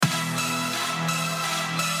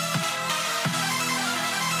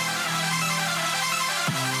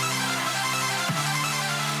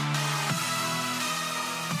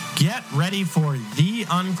Get ready for the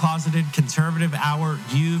uncloseted conservative hour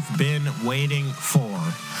you've been waiting for.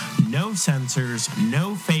 No censors,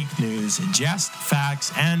 no fake news, just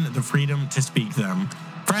facts and the freedom to speak them.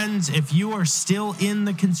 Friends, if you are still in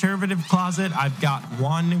the conservative closet, I've got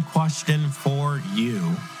one question for you.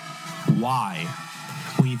 Why?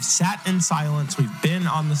 We've sat in silence. We've been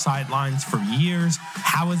on the sidelines for years.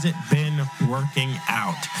 How has it been working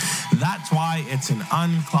out? That's why it's an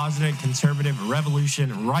uncloseted conservative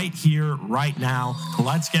revolution right here, right now.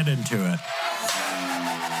 Let's get into it.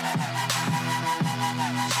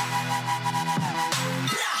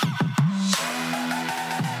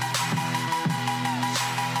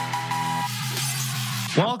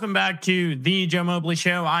 Welcome back to the Joe Mobley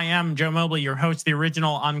Show. I am Joe Mobley, your host, the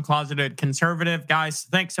original uncloseted conservative. Guys,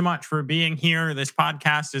 thanks so much for being here. This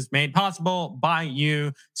podcast is made possible by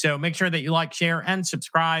you. So make sure that you like, share, and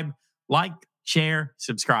subscribe. Like, share,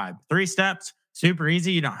 subscribe. 3 steps, super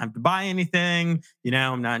easy. You don't have to buy anything.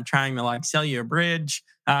 I'm not trying to sell you a bridge,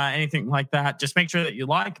 anything like that. Just make sure that you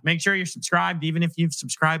make sure you're subscribed, even if you've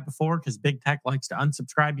subscribed before, because big tech likes to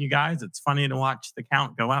unsubscribe you guys. It's funny to watch the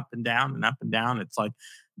count go up and down and up and down. It's like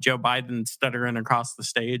Joe Biden stuttering across the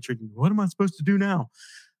stage. What am I supposed to do now?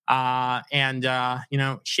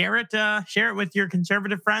 Share it with your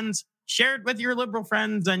conservative friends. Share it with your liberal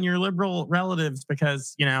friends and your liberal relatives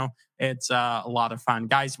because, it's a lot of fun.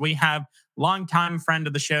 Guys, we have longtime friend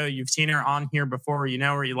of the show. You've seen her on here before. You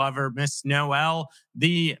know her, you love her, Miss Noelle,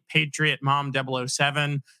 the Patriot Mom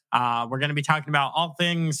 007. We're going to be talking about all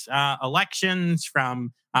things elections,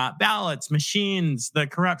 from ballots, machines, the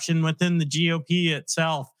corruption within the GOP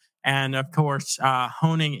itself, and of course,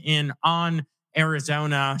 honing in on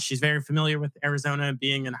Arizona. She's very familiar with Arizona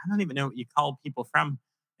being, and I don't even know what you call people from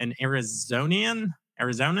an Arizonan.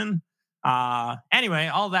 Anyway,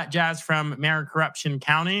 all that jazz from Mayor Corruption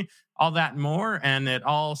County, all that and more. And it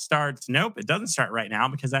all starts. Nope, it doesn't start right now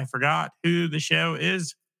because I forgot who the show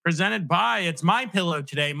is presented by. It's My Pillow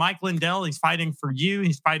today. Mike Lindell, he's fighting for you.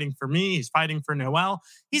 He's fighting for me. He's fighting for Noelle.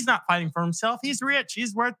 He's not fighting for himself. He's rich.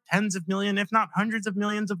 He's worth tens of millions, if not hundreds of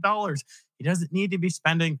millions of dollars. He doesn't need to be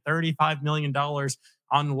spending $35 million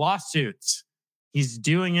on lawsuits. He's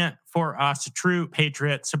doing it for us, a true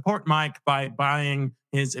patriot. Support Mike by buying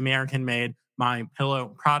his American-made My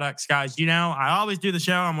Pillow products. Guys, I always do the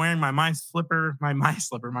show. I'm wearing my My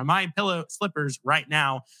Pillow slippers right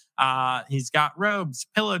now. He's got robes,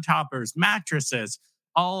 pillow toppers, mattresses,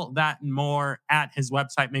 all that and more at his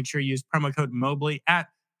website. Make sure you use promo code Mobley at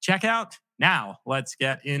checkout. Now, let's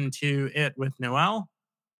get into it with Noelle.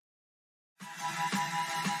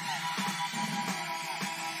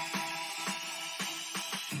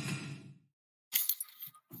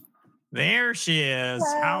 There she is.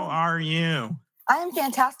 Hello. How are you? I'm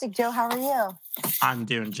fantastic, Joe. How are you? I'm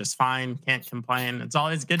doing just fine. Can't complain. It's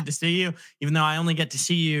always good to see you, even though I only get to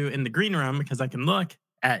see you in the green room because I can look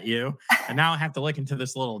at you. And now I have to look into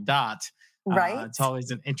this little dot. Right. It's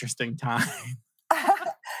always an interesting time.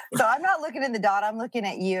 So I'm not looking in the dot. I'm looking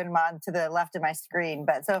at you and to the left of my screen.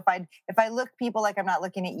 But so if I look people like I'm not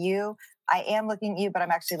looking at you, I am looking at you, but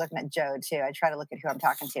I'm actually looking at Joe too. I try to look at who I'm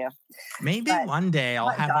talking to. Maybe one day I'll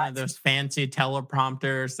have one of those fancy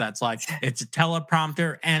teleprompters that's it's a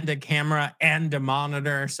teleprompter and a camera and a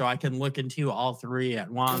monitor, so I can look into all 3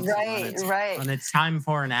 at once. Right. When it's time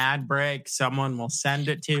for an ad break, someone will send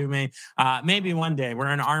it to me. Maybe one day. We're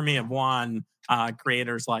an army of one.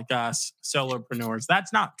 Creators like us, solopreneurs.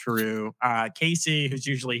 That's not true. Casey, who's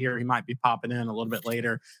usually here, he might be popping in a little bit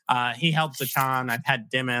later. He helps a ton. I've had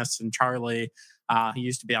Demis and Charlie. He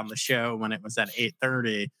used to be on the show when it was at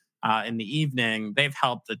 8:30 in the evening. They've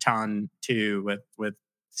helped a ton too with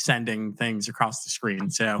sending things across the screen.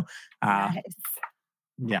 So, nice.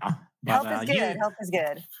 Yeah. Help is good. Help is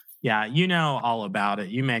good. Yeah, you know all about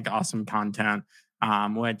it. You make awesome content.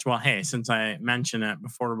 Hey, since I mentioned it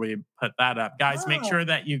before we put that up, guys, make sure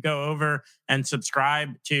that you go over and subscribe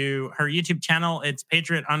to her YouTube channel. It's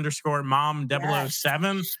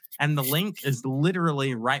Patriot_Mom007. Yes. And the link is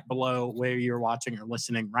literally right below where you're watching or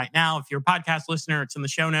listening right now. If you're a podcast listener, it's in the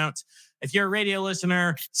show notes. If you're a radio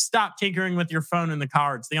listener, stop tinkering with your phone in the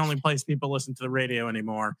car. It's the only place people listen to the radio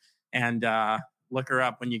anymore. And look her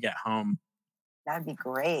up when you get home. That'd be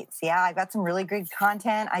great. So, yeah, I've got some really great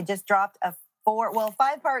content. I just dropped a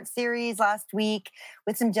 5-part series last week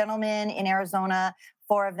with some gentlemen in Arizona,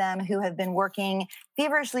 4 of them who have been working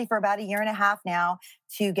feverishly for about a year and a half now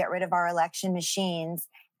to get rid of our election machines.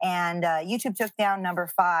 And YouTube took down number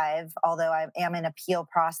 5, although I am in appeal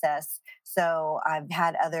process. So I've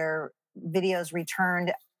had other videos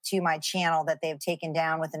returned to my channel that they've taken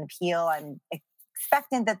down with an appeal. I'm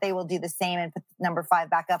expectant that they will do the same and put number 5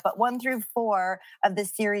 back up. But 1 through 4 of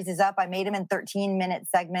this series is up. I made them in 13-minute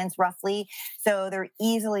segments roughly, so they're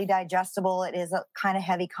easily digestible. It is a kind of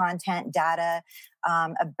heavy content data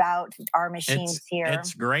about our machines here.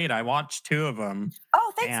 It's great. I watched 2 of them.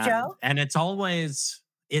 Oh, thanks, Joe. And it's always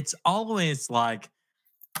like,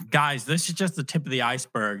 guys, this is just the tip of the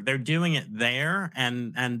iceberg. They're doing it there,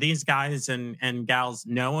 and these guys and gals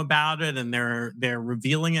know about it, and they're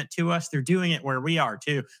revealing it to us. They're doing it where we are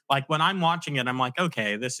too. Like when I'm watching it, I'm like,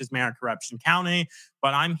 okay, this is Maricorruption County,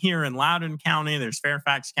 but I'm here in Loudoun County. There's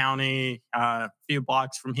Fairfax County, a few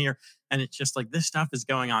blocks from here, and it's just like this stuff is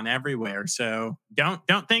going on everywhere. So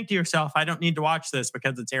don't think to yourself, I don't need to watch this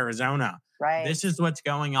because it's Arizona. Right. This is what's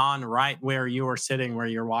going on right where you are sitting, where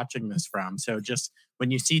you're watching this from. So just when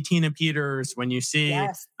you see Tina Peters, when you see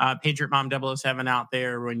Patriot Mom 007 out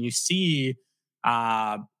there, when you see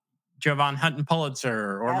Jovan Hutton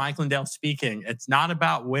Pulitzer or Mike Lindell speaking, it's not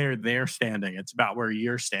about where they're standing. It's about where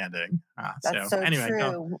you're standing. That's so anyway,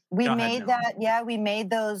 true. We made that. Yeah, we made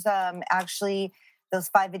those actually those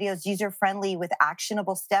 5 videos user-friendly with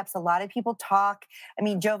actionable steps. A lot of people talk. I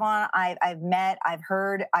mean, Jovan, I've met, I've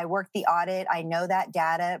heard, I worked the audit. I know that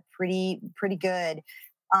data pretty good.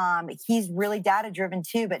 He's really data-driven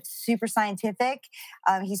too, but super scientific.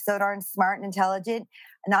 He's so darn smart and intelligent.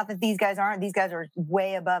 Not that these guys aren't. These guys are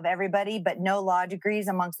way above everybody, but no law degrees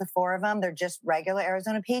amongst the 4 of them. They're just regular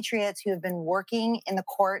Arizona patriots who have been working in the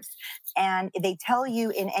courts. And they tell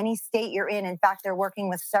you in any state you're in fact, they're working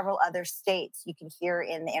with several other states, you can hear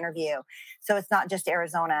in the interview. So it's not just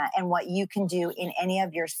Arizona. And what you can do in any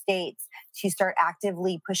of your states to start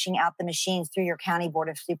actively pushing out the machines through your county board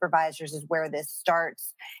of supervisors is where this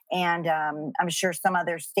starts. And I'm sure some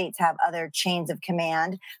other states have other chains of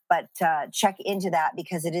command, but check into that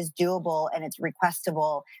because it is doable and it's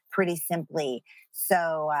requestable pretty simply.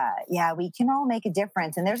 So we can all make a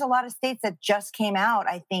difference. And there's a lot of states that just came out,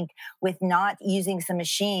 I think, with not using some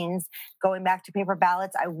machines, going back to paper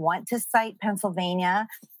ballots. I want to cite Pennsylvania.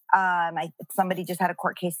 Somebody just had a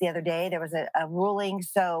court case the other day. There was a ruling.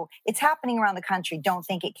 So it's happening around the country. Don't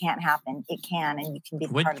think it can't happen. It can, and you can be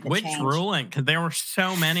part of the change. Which ruling? Because there were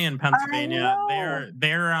so many in Pennsylvania.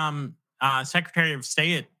 Their Secretary of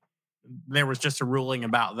State, there was just a ruling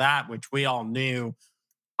about that, which we all knew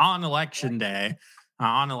on election day,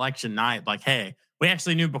 on election night. Like, hey, we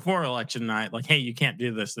actually knew before election night, like, hey, you can't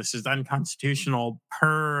do this. This is unconstitutional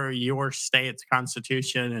per your state's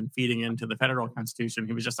constitution and feeding into the federal constitution.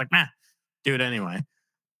 He was just like, nah, do it anyway.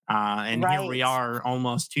 Here we are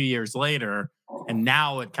almost 2 years later. And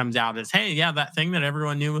now it comes out as, hey, yeah, that thing that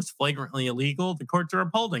everyone knew was flagrantly illegal, the courts are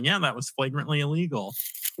upholding. Yeah, that was flagrantly illegal.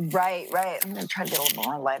 Right. I'm going to try to get a little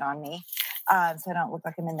more light on me so I don't look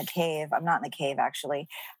like I'm in the cave. I'm not in the cave, actually.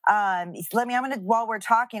 While we're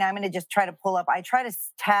talking, I'm going to just try to pull up. I try to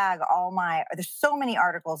tag there's so many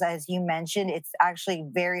articles, as you mentioned. It's actually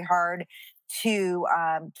very hard to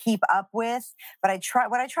keep up with. But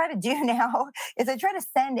what I try to do now is I try to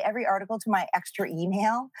send every article to my extra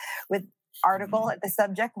email with article at the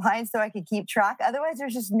subject line so I could keep track. Otherwise,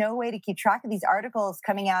 there's just no way to keep track of these articles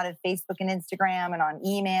coming out of Facebook and Instagram and on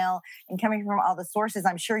email and coming from all the sources.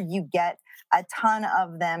 I'm sure you get a ton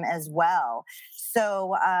of them as well.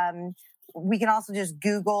 So we can also just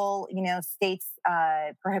Google, states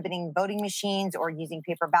prohibiting voting machines or using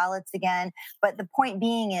paper ballots again. But the point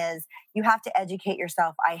being is you have to educate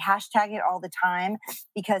yourself. I hashtag it all the time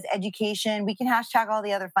because education, we can hashtag all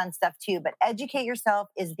the other fun stuff too, but educate yourself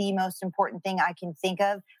is the most important thing I can think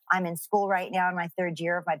of. I'm in school right now in my 3rd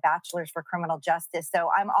year of my bachelor's for criminal justice. So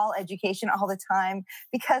I'm all education all the time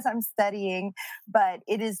because I'm studying, but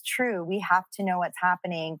it is true. We have to know what's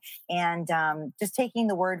happening, and just taking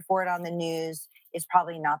the word for it on the news is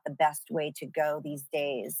probably not the best way to go these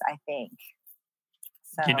days, I think.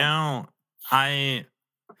 So.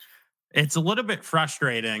 It's a little bit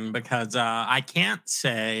frustrating because I can't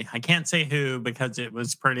say who, because it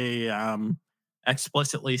was pretty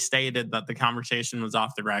explicitly stated that the conversation was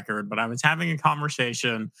off the record, but I was having a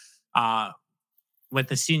conversation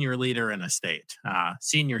with a senior leader in a state,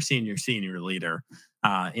 senior leader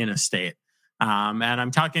in a state. And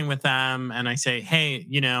I'm talking with them and I say, hey,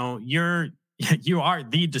 you are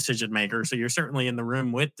the decision maker. So you're certainly in the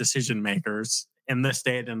room with decision makers in this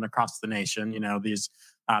state and across the nation. These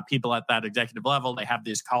people at that executive level, they have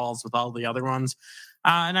these calls with all the other ones.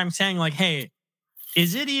 And I'm saying like, hey,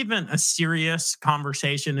 is it even a serious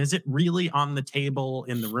conversation? Is it really on the table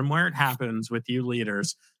in the room where it happens with you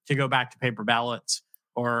leaders to go back to paper ballots?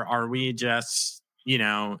 Or are we just,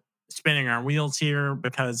 spinning our wheels here?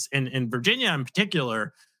 Because in Virginia in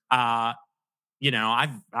particular,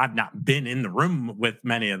 I've not been in the room with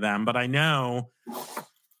many of them, but I know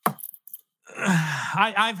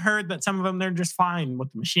I've heard that some of them, they're just fine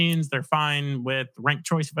with the machines. They're fine with ranked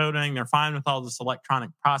choice voting. They're fine with all this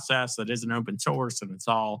electronic process that isn't open source and it's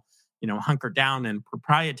all, hunkered down and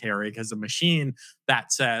proprietary, because a machine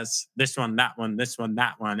that says this one, that one, this one,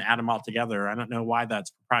 that one, add them all together. I don't know why that's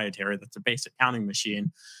proprietary. That's a basic counting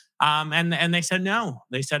machine. And they said no.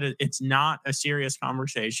 They said it's not a serious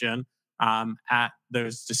conversation at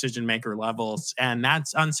those decision maker levels, and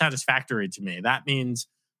that's unsatisfactory to me. That means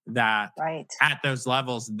that at those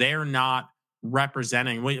levels, they're not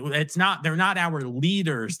representing. They're not our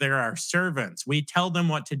leaders. They're our servants. We tell them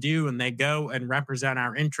what to do, and they go and represent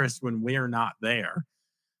our interests when we're not there.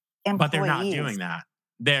 But they're not doing that.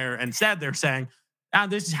 Instead, they're saying,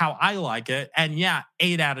 this is how I like it. And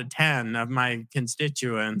 8 out of 10 of my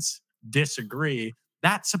constituents disagree.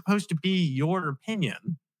 That's supposed to be your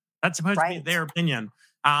opinion. That's supposed to be their opinion.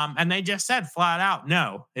 And they just said flat out,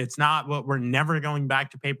 no, it's not. We're never going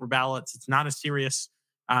back to paper ballots. It's not a serious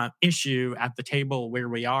issue at the table where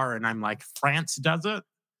we are. And I'm like, France does it.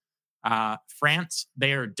 France,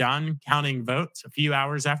 they are done counting votes a few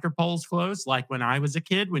hours after polls close, like when I was a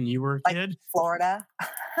kid, when you were a kid. Florida.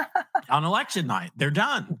 On election night, they're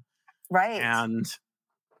done. Right.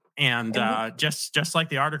 And just like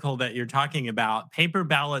the article that you're talking about, paper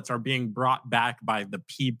ballots are being brought back by the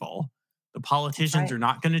people. The politicians are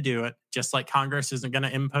not going to do it, just like Congress isn't going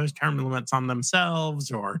to impose term limits on themselves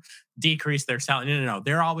or decrease their salary. No.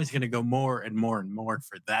 They're always going to go more and more and more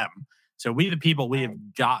for them. So we, the people, we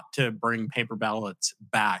have got to bring paper ballots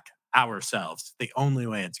back ourselves. The only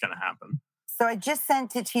way it's going to happen. So I just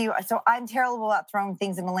sent it to you. So I'm terrible about throwing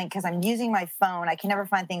things in the link because I'm using my phone. I can never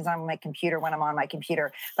find things on my computer when I'm on my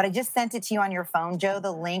computer. But I just sent it to you on your phone, Joe,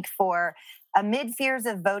 the link for amid fears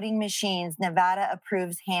of voting machines, Nevada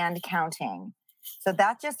approves hand counting. So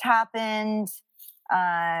that just happened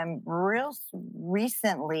real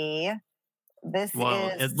recently.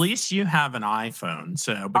 At least you have an iPhone.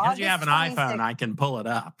 So because August you have an 26th. iPhone, I can pull it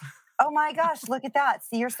up. Oh my gosh, look at that.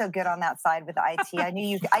 See, you're so good on that side with IT. I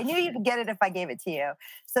knew you could get it if I gave it to you.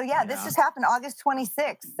 So this just happened August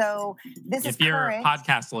 26th. So if you're a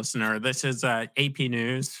podcast listener, this is AP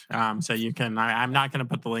News. So you can, I'm not going to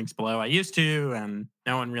put the links below. I used to, and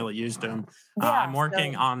no one really used them. I'm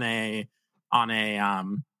working on a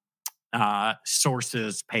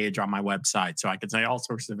sources page on my website. So I could say all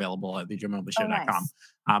sources available at thejoemobleyshow.com. Nice.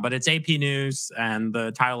 But it's AP News, and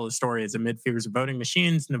the title of the story is Amid Fears of Voting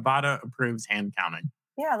Machines, Nevada approves hand counting.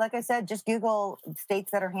 Yeah, like I said, just Google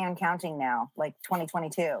states that are hand counting now, like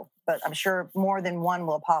 2022. But I'm sure more than one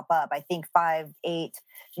will pop up. I think 5, 8,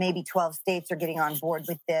 maybe 12 states are getting on board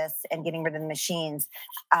with this and getting rid of the machines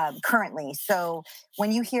currently. So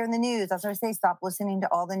when you hear in the news, that's what I say, stop listening to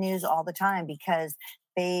all the news all the time, because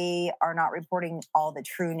they are not reporting all the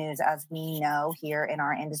true news as we know here in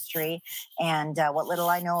our industry. And what little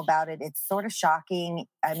I know about it, it's sort of shocking.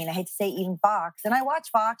 I mean, I hate to say even Fox, and I watch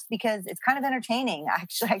Fox because it's kind of entertaining.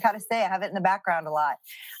 Actually, I got to say, I have it in the background a lot.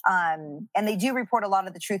 And they do report a lot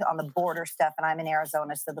of the truth on the border stuff. And I'm in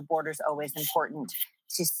Arizona, so the border is always important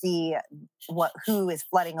to see who is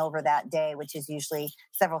flooding over that day, which is usually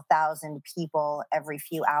several thousand people every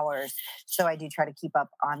few hours. So I do try to keep up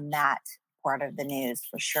on that part of the news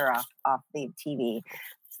for sure off the TV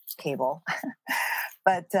cable.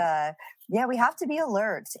 But we have to be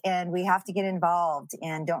alert and we have to get involved,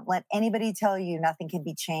 and don't let anybody tell you nothing can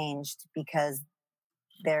be changed, because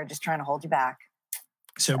they're just trying to hold you back.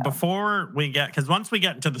 So before we because once we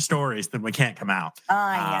get into the stories, then we can't come out.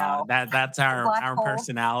 I know. That's our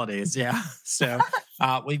personalities. Yeah. So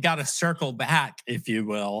we've got to circle back, if you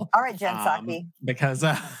will. All right, Jen Psaki. Because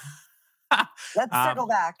let's circle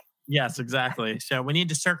back. Yes, exactly. So we need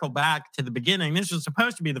to circle back to the beginning. This was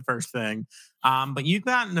supposed to be the first thing, but you've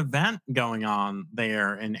got an event going on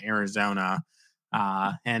there in Arizona.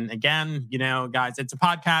 And again, guys, it's a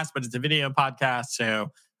podcast, but it's a video podcast.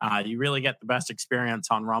 So you really get the best experience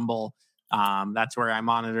on Rumble. That's where I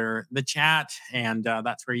monitor the chat, and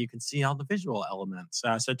that's where you can see all the visual elements.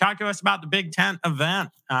 So talk to us about the Big Tent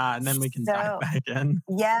event, and then we can dive back in.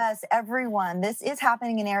 Yes, everyone. This is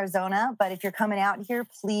happening in Arizona, but if you're coming out here,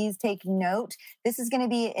 please take note. This is going to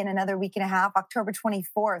be in another week and a half, October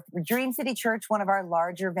 24th. Dream City Church, one of our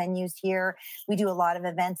larger venues here. We do a lot of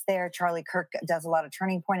events there. Charlie Kirk does a lot of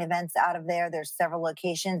Turning Point events out of there. There's several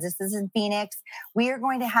locations. This is in Phoenix. We are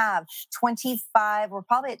going to have 25, we're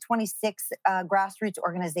probably at 26 grassroots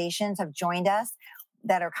organizations have joined us.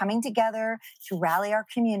 that are coming together to rally our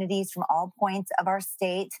communities from all points of our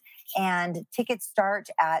state. And tickets start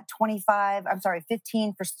at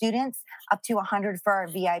 15 for students, up to 100 for our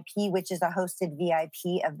VIP, which is a hosted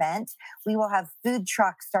VIP event. We will have food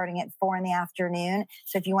trucks starting at 4 in the afternoon.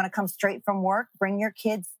 So if you want to come straight from work, bring your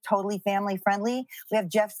kids, totally family friendly. We have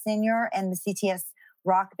Jeff Senior and the CTS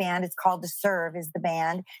rock band. It's called To Serve is the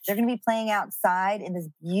band. They're going to be playing outside in this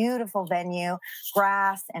beautiful venue,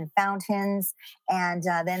 grass and fountains. And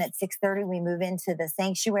then at 6:30, we move into the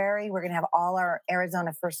sanctuary. We're going to have all our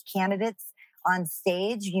Arizona First candidates on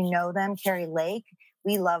stage. You know them, Carrie Lake.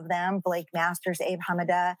 We love them. Blake Masters, Abe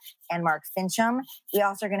Hamada, and Mark Fincham. We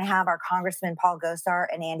also are going to have our Congressman Paul Gosar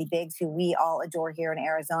and Andy Biggs, who we all adore here in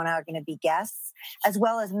Arizona, are going to be guests, as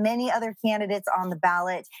well as many other candidates on the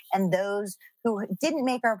ballot and those who didn't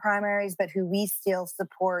make our primaries, but who we still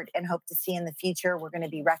support and hope to see in the future. We're going to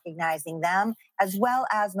be recognizing them, as well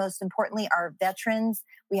as, most importantly, our veterans.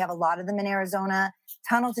 We have a lot of them in Arizona.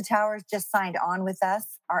 Tunnel to Towers just signed on with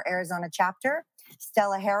us, our Arizona chapter.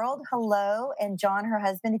 Stella Harold, hello, and John, her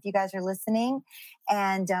husband, if you guys are listening.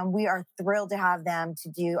 And we are thrilled to have them to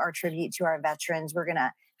do our tribute to our veterans. We're going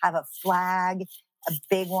to have a flag, a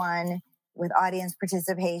big one, with audience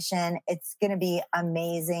participation. It's going to be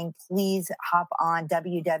amazing. Please hop on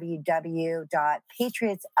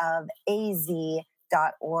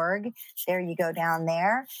www.patriotsofaz.org. There you go down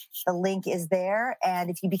there. The link is there. And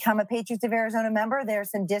if you become a Patriots of Arizona member,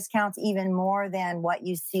 there's some discounts even more than what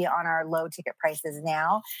you see on our low ticket prices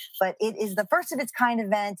now. But it is the first of its kind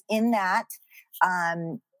event in that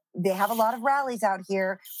they have a lot of rallies out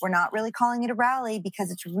here. We're not really calling it a rally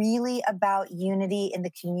because it's really about unity in the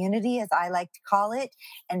community, as I like to call it,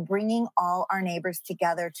 and bringing all our neighbors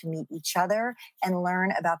together to meet each other and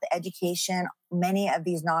learn about the education many of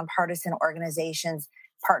these nonpartisan organizations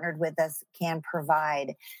partnered with us can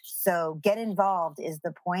provide. So get involved is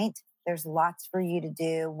the point. There's lots for you to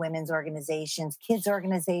do. Women's organizations, kids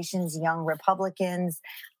organizations, young Republicans.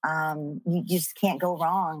 You just can't go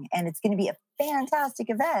wrong. And it's going to be a fantastic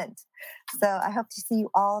event. So I hope to see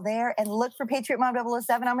you all there, and look for Patriot Mom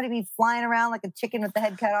 007. I'm going to be flying around like a chicken with the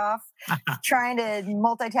head cut off, trying to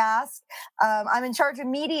multitask. I'm in charge of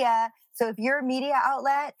media. So if you're a media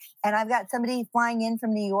outlet and I've got somebody flying in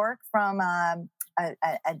from New York from, I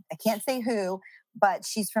can't say who, but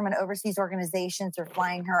she's from an overseas organization, so we're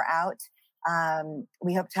flying her out.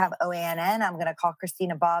 We hope to have OANN. I'm going to call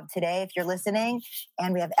Christina Bobb today if you're listening.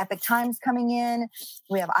 And we have Epic Times coming in.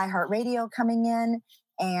 We have iHeartRadio coming in.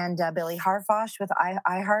 And Billy Harfosh with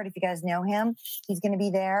iHeart, if you guys know him, he's going to be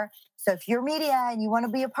there. So if you're media and you want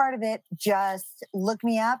to be a part of it, just look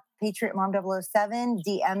me up, Patriot Mom 007,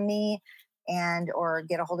 DM me, or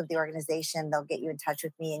get a hold of the organization. They'll get you in touch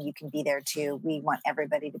with me, and you can be there too. We want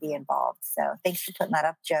everybody to be involved. So thanks for putting that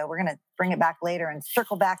up, Joe. We're going to bring it back later and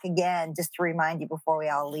circle back again just to remind you before we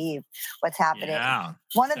all leave what's happening. Yeah.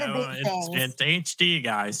 One of the big things. It's HD,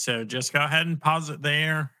 guys. So just go ahead and pause it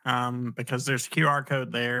there because there's a QR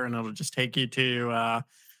code there, and it'll just take you to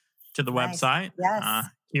the website. Yes.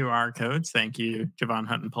 QR codes. Thank you, Javon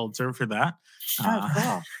Hutton Pulitzer, for that.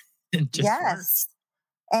 Cool. Yes.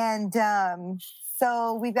 And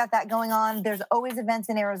so we've got that going on. There's always events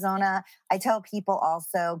in Arizona. I tell people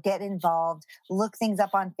also, get involved, look things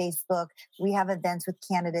up on Facebook. We have events with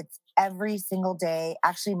candidates every single day,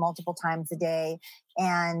 actually multiple times a day.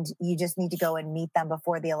 And you just need to go and meet them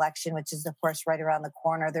before the election, which is, of course, right around the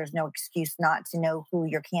corner. There's no excuse not to know who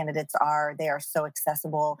your candidates are. They are so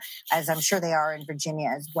accessible, as I'm sure they are in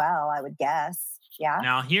Virginia as well, I would guess. Yeah.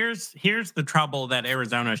 Now, here's the trouble that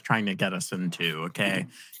Arizona is trying to get us into, okay?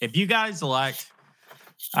 If you guys elect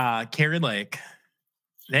Carrie Lake,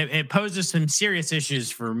 it poses some serious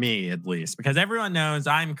issues for me, at least, because everyone knows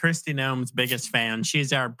I'm Kristi Noem's biggest fan.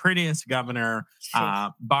 She's our prettiest governor,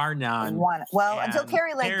 bar none. Well, until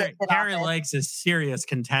Carrie Lake gets it Carrie Lake's a serious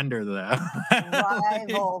contender, though.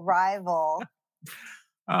 Rival.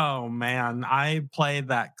 Oh, man. I play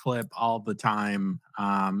that clip all the time.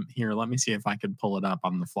 Here, let me see if I could pull it up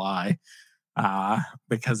on the fly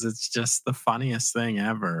because it's just the funniest thing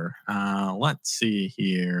ever. Let's see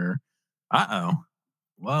here. Uh-oh.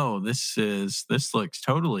 Whoa, this looks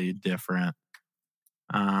totally different.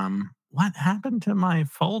 What happened to my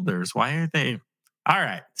folders? Why are they? All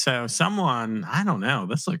right. So someone, I don't know.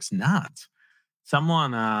 This looks nuts.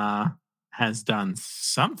 Someone has done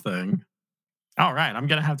something. All right, I'm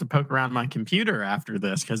going to have to poke around my computer after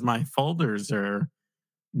this because my folders are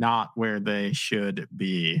not where they should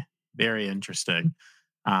be. Very interesting.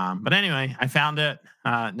 But anyway, I found it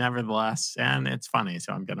nevertheless, and it's funny,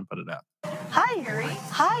 so I'm going to put it up. Hi, Yuri.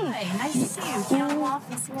 Hi. Nice to see you. off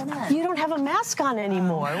in CNN. You don't have a mask on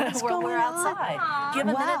anymore. What's going we're outside. on? Do you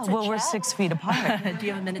have a minute to Well, chat? we're 6 feet apart. Do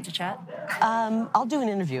you have a minute to chat? I'll do an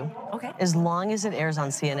interview. Okay. As long as it airs on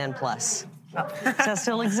CNN Plus. Does that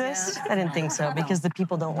still exist? I didn't think so, because the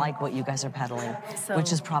people don't like what you guys are peddling,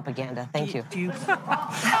 which is propaganda. Thank you.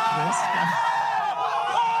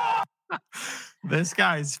 This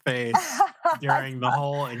guy's face during the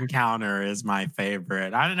whole encounter is my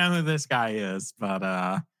favorite. I don't know who this guy is, but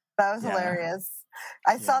that was hilarious.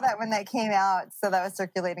 I saw that when that came out. So that was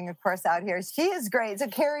circulating, of course, out here. She is great. So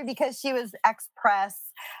Carrie, because she was ex-press,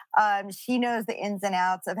 she knows the ins and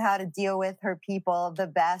outs of how to deal with her people the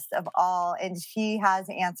best of all. And she has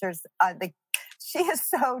answers. She is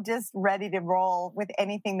so just ready to roll with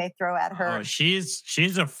anything they throw at her. Oh, she's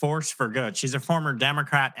a force for good. She's a former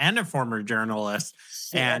Democrat and a former journalist.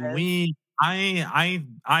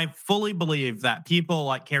 I fully believe that people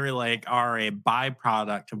like Carrie Lake are a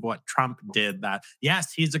byproduct of what Trump did. That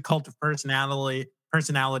yes, he's a cult of personality.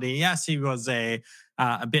 Yes, he was a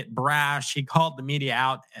bit brash. He called the media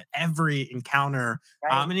out at every encounter.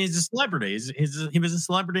 Right. And he's a celebrity. He was a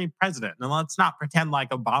celebrity president. And let's not pretend like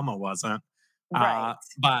Obama wasn't. Right.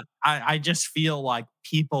 But I just feel like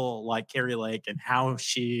people like Carrie Lake and how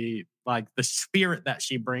she, like the spirit that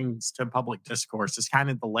she brings to public discourse is kind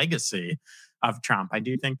of the legacy of Trump. I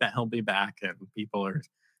do think that he'll be back, and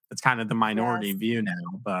it's kind of the minority view now.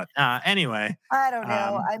 But anyway. I don't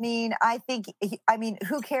know.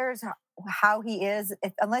 Who cares how he is?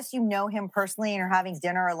 Unless you know him personally and are having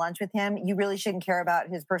dinner or lunch with him, you really shouldn't care about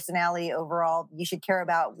his personality overall. You should care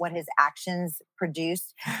about what his actions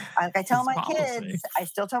produced. Like I tell my kids, I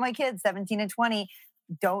still tell my kids, 17 and 20,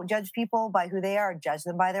 don't judge people by who they are. Judge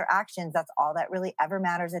them by their actions. That's all that really ever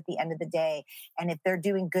matters at the end of the day. And if they're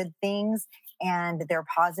doing good things and they're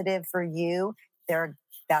positive for you,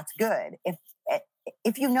 that's good.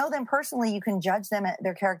 If you know them personally, you can judge them at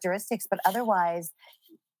their characteristics, but otherwise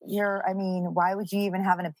why would you even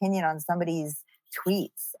have an opinion on somebody's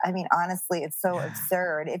tweets? I mean, honestly, it's so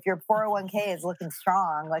absurd. If your 401k is looking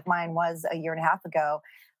strong, like mine was a year and a half ago,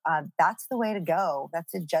 that's the way to go.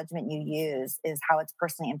 That's a judgment you use, is how it's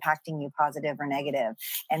personally impacting you, positive or negative.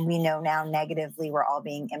 And we know now negatively we're all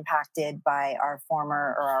being impacted by our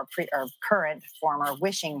former or our current former,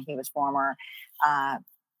 wishing he was former,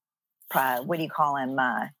 what do you call him?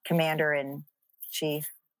 Commander in chief,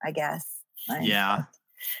 I guess. Yeah.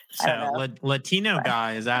 So Latino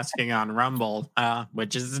guy is asking on Rumble,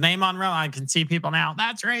 which is his name on Rumble. I can see people now.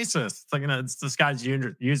 That's racist. It's this guy's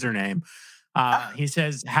username. He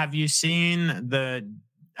says, have you seen the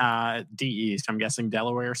DE? So I'm guessing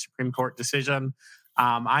Delaware Supreme Court decision.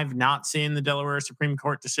 I've not seen the Delaware Supreme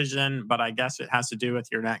Court decision, but I guess it has to do with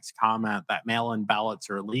your next comment that mail-in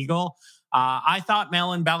ballots are illegal. I thought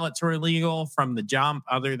mail-in ballots were illegal from the jump,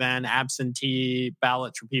 other than absentee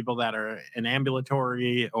ballots for people that are in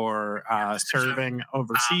ambulatory or serving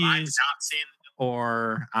overseas,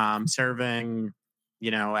 or serving,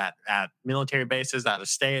 at military bases out of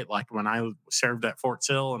state. Like when I served at Fort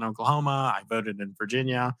Sill in Oklahoma, I voted in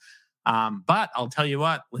Virginia. But I'll tell you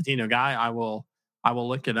what, Latino guy, I will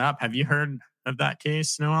look it up. Have you heard of that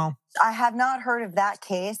case, Noelle? I have not heard of that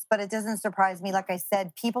case, but it doesn't surprise me. Like I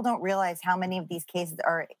said, people don't realize how many of these cases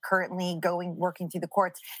are currently working through the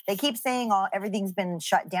courts. They keep saying everything's been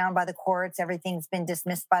shut down by the courts, everything's been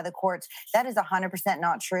dismissed by the courts. That is 100%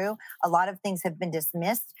 not true. A lot of things have been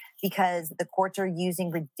dismissed because the courts are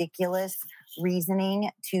using ridiculous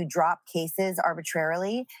reasoning to drop cases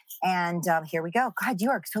arbitrarily. And here we go. God,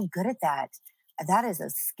 you are so good at that. That is a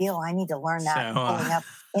skill. I need to learn that. Pulling up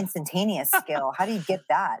instantaneous skill. How do you get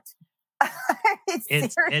that?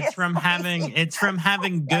 It's from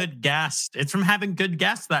having good guests. It's from having good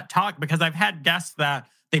guests that talk, because I've had guests that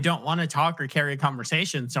they don't want to talk or carry a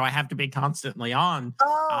conversation, so I have to be constantly on.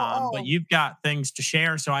 But you've got things to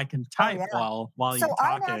share, so I can type while you're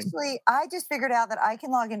talking. I just figured out that I can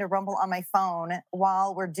log into Rumble on my phone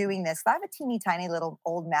while we're doing this. I have a teeny tiny little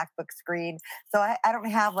old MacBook screen, so I don't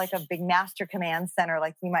have like a big master command center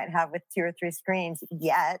like you might have with 2 or 3 screens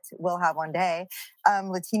yet. We'll have one day.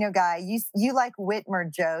 Latino guy, you like Whitmer,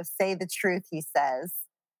 Joe? Say the truth, he says.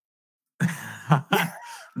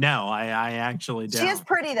 No, I actually don't. She is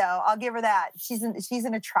pretty, though. I'll give her that. She's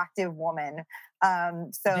an attractive woman. So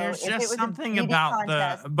there's just something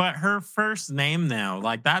about but her first name though,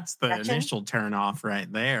 like that's the Gretchen? Initial turn off right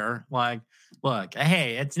there. Like, look,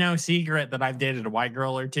 hey, it's no secret that I've dated a white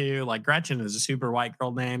girl or two. Like Gretchen is a super white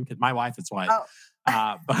girl name because my wife is white.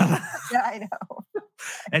 But yeah, I know.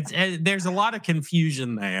 there's a lot of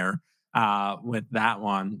confusion there. with that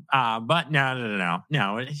one. But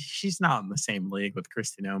no. She's not in the same league with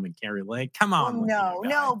Kristi Noem and Carrie Lake. Come on. Well,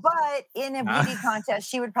 no. But in a beauty contest,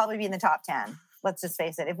 she would probably be in the top 10. Let's just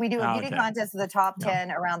face it. If we do a beauty contest of the top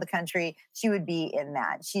 10 around the country, she would be in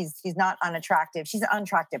that. She's not unattractive. She's an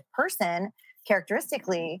unattractive person,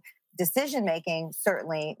 characteristically. Decision-making,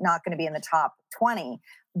 certainly not going to be in the top 20.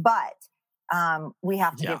 But we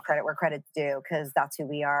have to give credit where credit's due, because that's who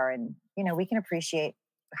we are. And, we can appreciate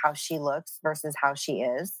how she looks versus how she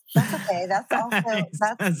is. That's okay. That's also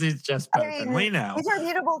he's just spoken. We know these are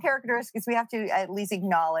mutable characteristics we have to at least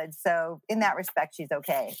acknowledge. So in that respect, she's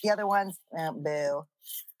okay. The other ones, boo.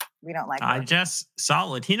 We don't like her. I just saw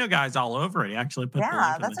Latino guys all over it. He actually put the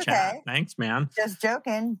link in the chat. Thanks, man. Just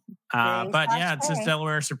joking. But yeah, it says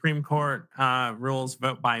Delaware Supreme Court rules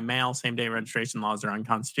vote by mail, same-day registration laws are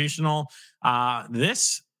unconstitutional.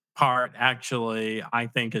 This part actually, I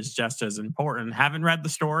think, is just as important. Haven't read the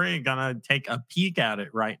story. Gonna take a peek at it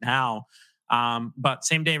right now. But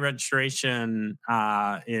same-day registration,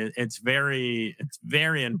 it's very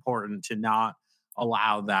important to not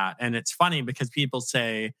allow that. And it's funny because people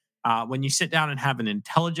say, when you sit down and have an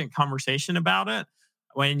intelligent conversation about it,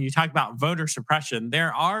 when you talk about voter suppression,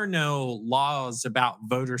 there are no laws about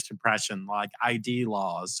voter suppression like ID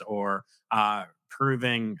laws or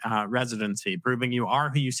proving residency, proving you are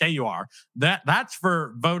who you say you are. That's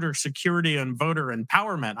for voter security and voter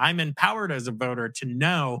empowerment. I'm empowered as a voter to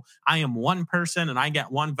know I am one person and I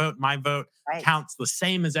get one vote. My vote counts the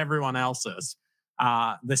same as everyone else's.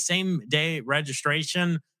 The same day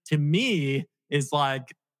registration to me is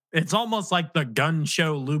like, it's almost like the gun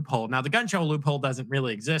show loophole. Now, the gun show loophole doesn't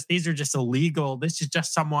really exist. These are just illegal. This is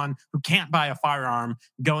just someone who can't buy a firearm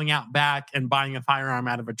going out back and buying a firearm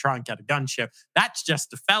out of a trunk at a gun show. That's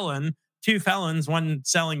just a felon. Two felons, one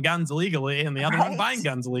selling guns illegally and the other one buying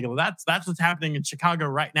guns illegally. That's what's happening in Chicago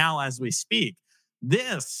right now as we speak.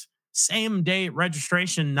 This same day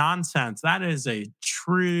registration nonsense, that is a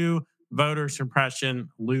true voter suppression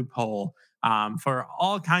loophole. For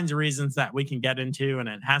all kinds of reasons that we can get into. And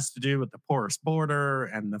it has to do with the porous border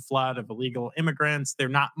and the flood of illegal immigrants. They're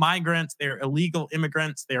not migrants. They're illegal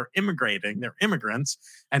immigrants. They're immigrating. They're immigrants.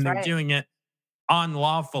 And they're doing it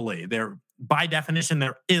unlawfully. They're, by definition,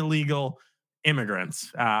 they're illegal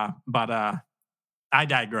immigrants. But I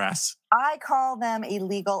digress. I call them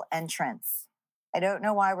illegal entrants. I don't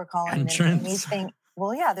know why we're calling them anything.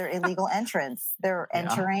 Well, yeah, they're illegal entrants. They're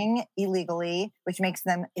entering illegally, which makes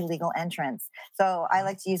them illegal entrants. So I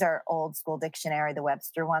like to use our old school dictionary, the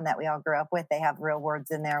Webster one that we all grew up with. They have real words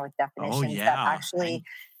in there with definitions that actually,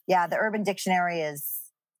 the Urban Dictionary is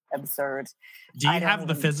absurd. Do you have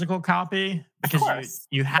the physical copy? Because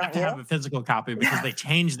you have to have a physical copy because they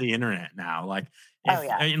changed the internet now. Like,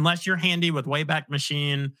 unless you're handy with Wayback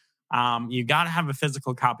Machine, you got to have a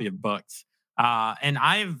physical copy of books. And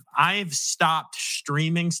I've stopped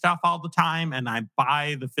streaming stuff all the time, and I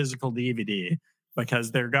buy the physical DVD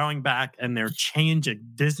because they're going back and they're changing.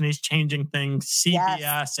 Disney's changing things.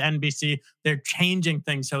 CBS, NBC, they're changing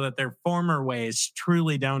things so that their former ways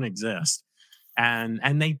truly don't exist.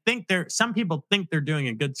 And they think some people think they're doing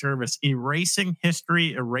a good service. Erasing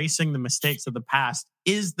history, erasing the mistakes of the past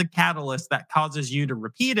is the catalyst that causes you to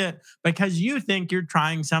repeat it because you think you're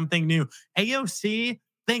trying something new. AOC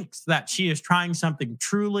thinks that she is trying something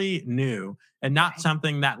truly new and not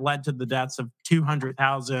something that led to the deaths of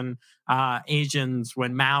 200,000 Asians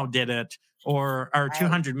when Mao did it, or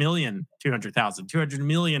 200 million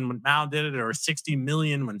when Mao did it, or 60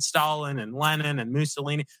 million when Stalin and Lenin and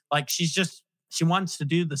Mussolini. Like she wants to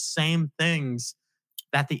do the same things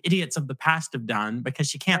that the idiots of the past have done because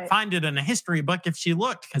she can't find it in a history book if she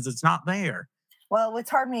looked because it's not there. Well, it's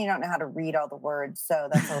hard when you don't know how to read all the words. So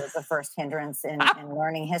that's always the first hindrance in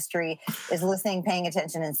learning history is listening, paying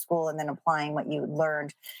attention in school, and then applying what you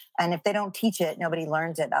learned. And if they don't teach it, nobody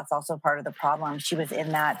learns it. That's also part of the problem. She was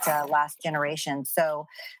in that last generation. So,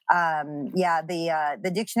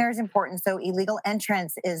 the dictionary is important. So illegal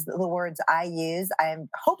entrance is the words I use. I'm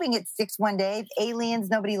hoping it sticks one day. Aliens,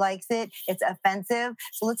 nobody likes it. It's offensive.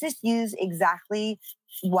 So let's just use exactly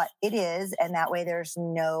what it is. And that way there's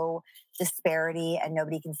no disparity and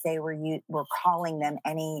nobody can say we're calling them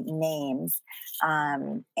any names.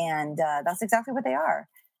 That's exactly what they are.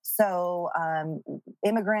 So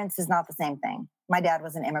immigrants is not the same thing. My dad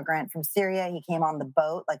was an immigrant from Syria. He came on the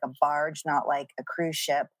boat like a barge, not like a cruise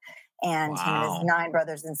ship. And he and his 9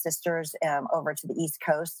 brothers and sisters over to the East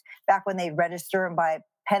Coast back when they register them by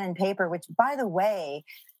pen and paper, which, by the way,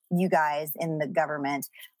 you guys in the government,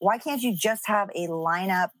 why can't you just have a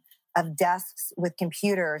lineup of desks with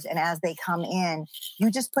computers, and as they come in, you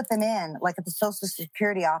just put them in, like at the Social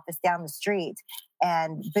Security office down the street,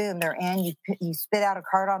 and boom, they're in. You spit out a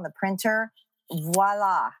card on the printer.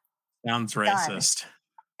 Voila. Sounds Done. racist.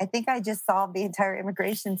 I think I just solved the entire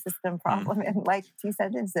immigration system problem in like 2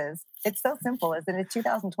 sentences. It's so simple, isn't it?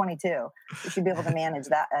 2022. We should be able to manage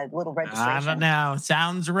that little registration. I don't know.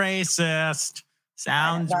 Sounds racist.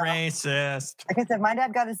 Sounds racist. Like I said, my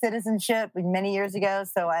dad got his citizenship many years ago,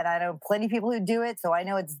 so I know plenty of people who do it, so I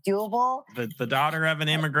know it's doable. The daughter of an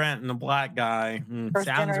immigrant and a black guy.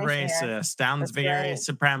 Sounds racist. Here. Sounds very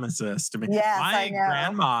supremacist to me. Yes, my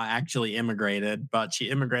grandma actually immigrated, but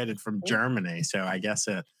she immigrated from Germany, so I guess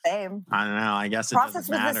same. I don't know. I guess the process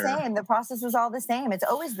was the same. The process was all the same. It's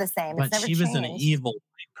always the same. But it's never she changed. was an evil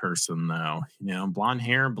person, though. Blonde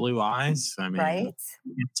hair, blue eyes. I mean, right?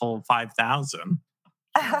 It's all 5,000.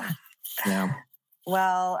 Yeah.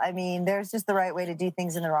 Well, I mean, there's just the right way to do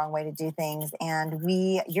things and the wrong way to do things. And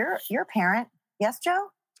you're a parent. Yes, Joe?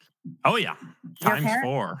 Oh, yeah. Times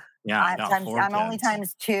 4. Yeah, I got 4 I'm kids. only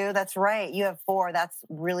times 2. That's right. You have 4. That's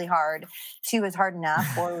really hard. 2 is hard enough.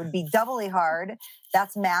 4 would be doubly hard.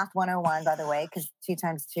 That's math 101, by the way, because 2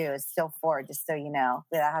 times 2 is still 4, just so you know.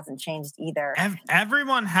 That hasn't changed either.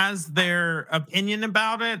 Everyone has their opinion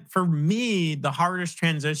about it. For me, the hardest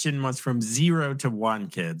transition was from 0 to 1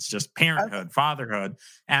 kids, just parenthood, fatherhood.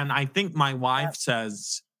 And I think my wife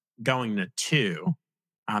says going to 2.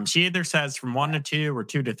 She either says from 1 to 2 or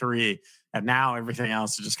 2 to 3. And now everything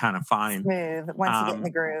else is just kind of fine. Smooth once you get in the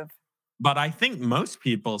groove. But I think most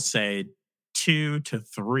people say 2 to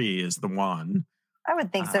 3 is the one. I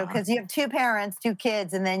would think so, because you have 2 parents, 2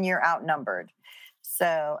 kids, and then you're outnumbered.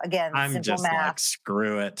 So again, I'm simple just math. like,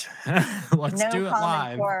 screw it. Let's do it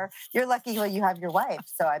live. You're lucky you have your wife,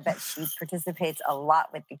 so I bet she participates a lot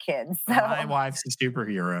with the kids. So. My wife's a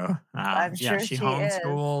superhero. I'm sure she she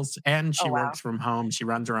homeschools and she works from home. She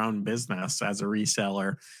runs her own business as a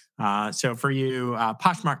reseller. So for you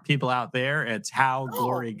Poshmark people out there, it's How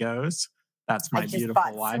Glory Goes. That's my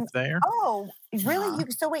beautiful wife there. Oh, really?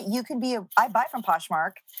 So wait, you can be I buy from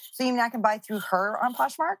Poshmark. So you mean I can buy through her on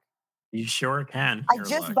Poshmark? You sure can. I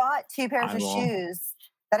just bought 2 pairs of shoes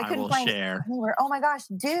that I couldn't find anywhere. Oh my gosh,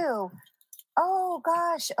 oh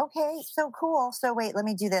gosh. Okay, so cool. So wait, let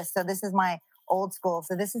me do this. So this is my old school.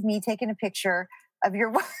 So this is me taking a picture of your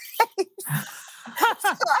wife. So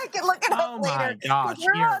I can look it up later. Oh my gosh.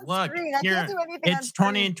 Here, look. Here, it's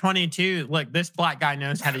 2022. Look, this black guy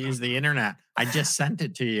knows how to use the internet. I just sent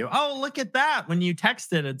it to you. Oh, look at that. When you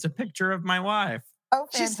texted, it's a picture of my wife. Oh,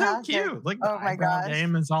 fantastic. She's so cute. Look, oh my gosh.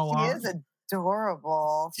 Game is all on. She is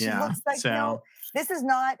adorable. She looks like, this is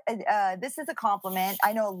not, this is a compliment.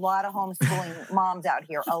 I know a lot of homeschooling moms out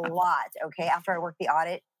here, a lot. Okay. After I worked the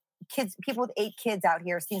audit, people with 8 kids out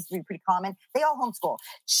here seems to be pretty common. They all homeschool.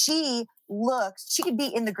 She could be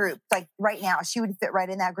in the group. Like right now, she would fit right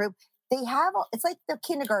in that group. It's like the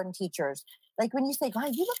kindergarten teachers. Like when you say,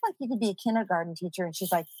 God, you look like you could be a kindergarten teacher. And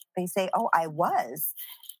she's like, they say, oh, I was.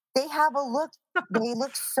 They have a look, they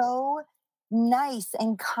look so nice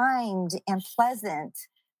and kind and pleasant,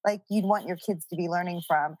 like you'd want your kids to be learning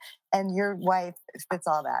from. And your wife fits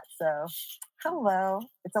all that. So, hello,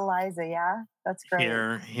 it's Eliza. Yeah, that's great.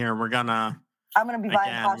 Here, we're gonna. I'm gonna be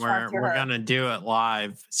buying Poshmark. We're gonna do it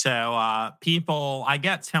live. So, people, I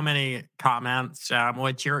get so many comments,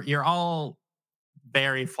 which you're all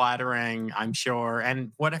very flattering, I'm sure.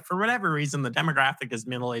 And for whatever reason, the demographic is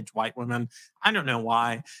middle-aged white women. I don't know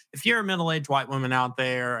why. If you're a middle-aged white woman out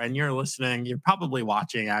there and you're listening, you're probably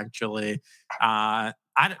watching, actually. I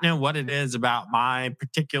don't know what it is about my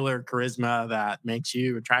particular charisma that makes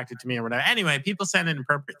you attracted to me or whatever. Anyway, people send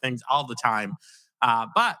inappropriate things all the time.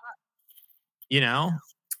 But,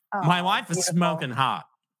 my wife is smoking hot.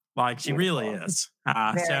 Like, she really is. So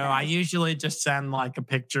nice. I usually just send like a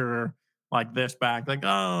picture like this back, like,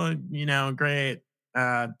 oh, great.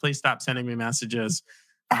 Please stop sending me messages.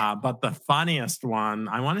 But the funniest one,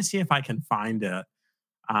 I want to see if I can find it.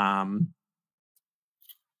 And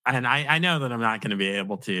I know that I'm not going to be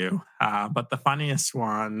able to. But the funniest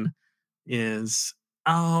one is,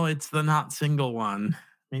 it's the not single one.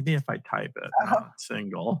 Maybe if I type it, not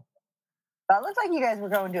single. That looks like you guys were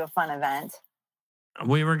going to a fun event.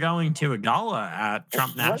 We were going to a gala at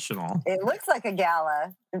Trump National. It looks like a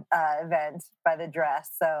gala event by the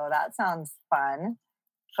dress. So that sounds fun.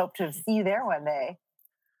 Hope to see you there one day.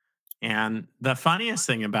 And the funniest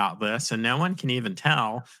thing about this, and no one can even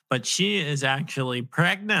tell, but she is actually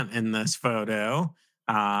pregnant in this photo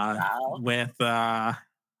with, I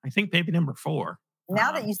think, baby number 4.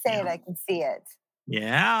 Now that you say it, I can see it.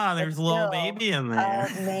 Yeah, there's a little baby in there.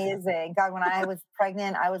 Amazing. God, when I was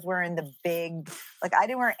pregnant, I was wearing the big, I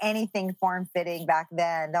didn't wear anything form-fitting back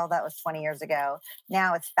then. No, that was 20 years ago.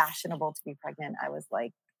 Now it's fashionable to be pregnant. I was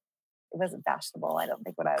like, wasn't fashionable. I don't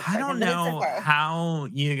think what I was. I don't but it's know okay. how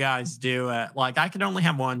you guys do it. Like, I could only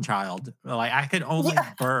have one child. Like, I could only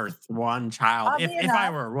birth one child Oddly if I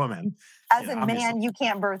enough, were a woman. As Yeah, a obviously. man, you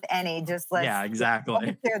can't birth any. Just let's Yeah,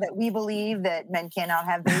 exactly. be clear that we believe that men cannot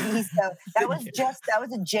have babies. So that was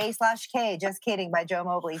a J/K. Just kidding by Joe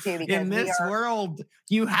Mobley too. Because In this world,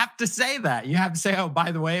 you have to say that. You have to say, "Oh,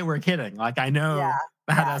 by the way, we're kidding." Like, I know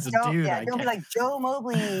that as a dude. Don't be like, Joe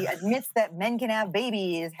Mobley admits that men can have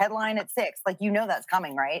babies. Headline at 6. Like, that's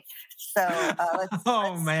coming, right? So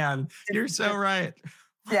let's man, you're so right.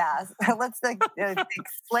 Yeah, let's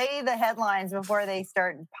slay the headlines before they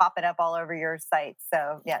start popping up all over your site.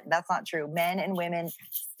 So yeah, that's not true. Men and women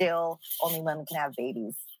still, only women can have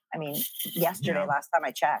babies. I mean, yesterday, last time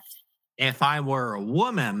I checked. If I were a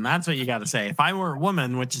woman, that's what you got to say. If I were a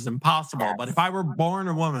woman, which is impossible, but if I were born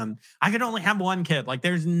a woman, I could only have one kid. Like,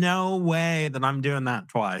 there's no way that I'm doing that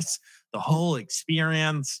twice. The whole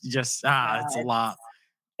experience, just it's a lot.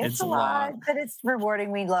 It's a lot, but it's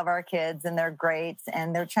rewarding. We love our kids, and they're great,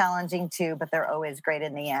 and they're challenging too, but they're always great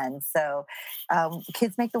in the end. So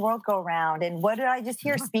kids make the world go around. And what did I just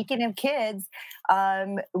hear? Speaking of kids,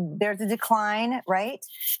 there's a decline, right?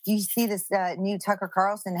 You see this new Tucker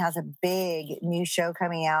Carlson has a big new show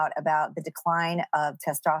coming out about the decline of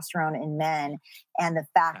testosterone in men and the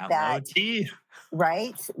fact that,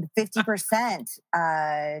 right,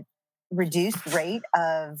 50% reduced rate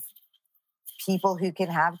of people who can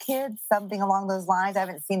have kids, something along those lines. I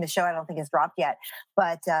haven't seen the show. I don't think it's dropped yet,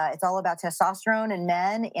 but it's all about testosterone in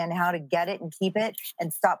men and how to get it and keep it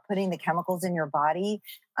and stop putting the chemicals in your body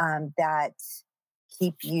that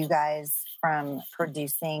keep you guys from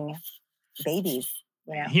producing babies.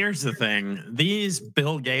 Yeah. Here's the thing. These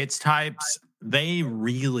Bill Gates types, they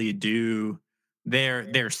really do.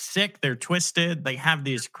 They're sick. They're twisted. They have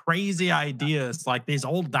these crazy ideas. Like, these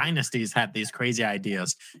old dynasties had these crazy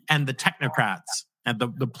ideas, and the technocrats and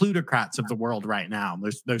the plutocrats of the world right now.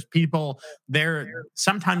 There's people.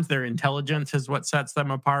 Sometimes their intelligence is what sets them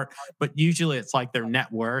apart, but usually it's like their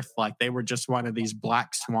net worth. Like, they were just one of these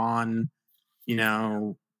black swan,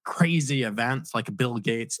 crazy events, like Bill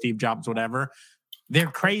Gates, Steve Jobs, whatever. They're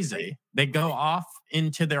crazy. They go off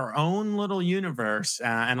into their own little universe.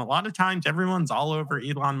 And a lot of times everyone's all over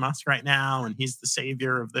Elon Musk right now, and he's the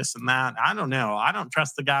savior of this and that. I don't know. I don't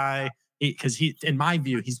trust the guy because in my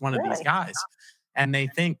view, he's one of these guys. And they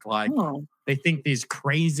think these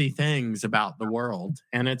crazy things about the world.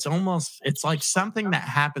 And it's like something that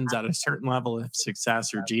happens at a certain level of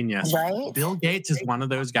success or genius. Right? Bill Gates is one of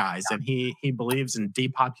those guys, and he believes in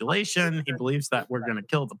depopulation. He believes that we're going to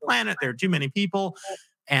kill the planet. There are too many people.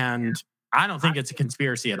 And I don't think it's a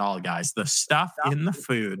conspiracy at all, guys. The stuff in the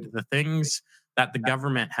food, the things that the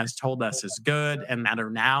government has told us is good and that are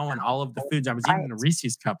now in all of the foods. I was eating a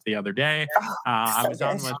Reese's cup the other day. I was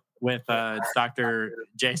on with Dr.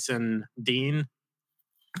 Jason Dean,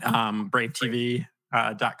 bravetv.com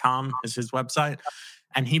is his website.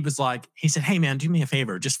 And he said, "Hey man, do me a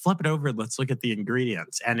favor. Just flip it over. Let's look at the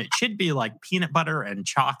ingredients." And it should be like peanut butter and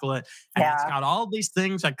chocolate. And it's got all these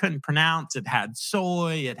things I couldn't pronounce. It had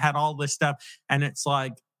soy. It had all this stuff. And it's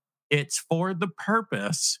like, it's for the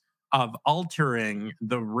purpose of altering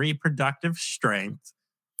the reproductive strength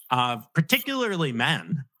of particularly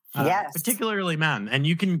men. Particularly men. And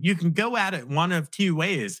you can go at it one of two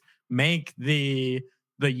ways. Make the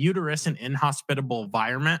uterus an inhospitable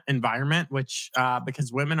environment, which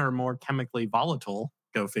because women are more chemically volatile,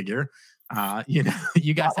 go figure. You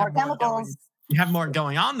guys have more chemicals. You have more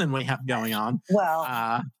going on than we have going on.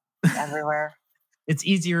 Well, everywhere. It's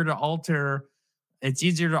easier to alter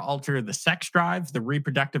the sex drive, the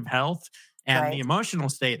reproductive health, and the emotional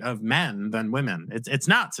state of men than women. It's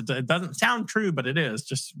nuts. It doesn't sound true, but it is.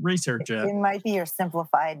 Just research it. It might be your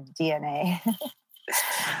simplified DNA.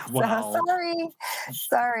 Well,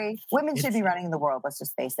 sorry. Women should be running the world. Let's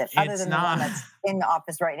just face it. Other than the one that's in the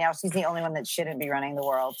office right now, she's the only one that shouldn't be running the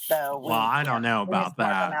world. So, I don't know about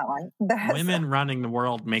that. On that one. Women running the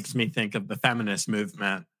world makes me think of the feminist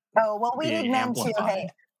movement. Oh well, we need men too. Hey,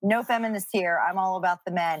 no feminists here. I'm all about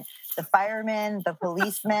the men, the firemen, the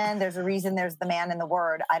policemen. There's a reason there's the man in the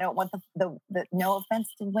word. I don't want the no offense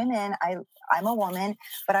to women. I'm a woman,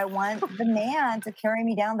 but I want the man to carry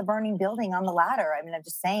me down the burning building on the ladder. I mean, I'm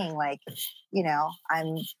just saying,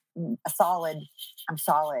 I'm solid.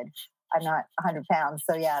 I'm not 100 pounds.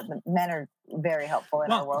 So yeah, the men are very helpful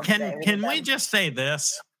in our world today. Can we just say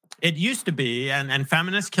this? It used to be, and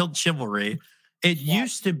feminists killed chivalry. It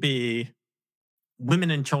used to be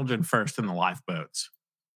women and children first in the lifeboats.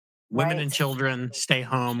 Women and children stay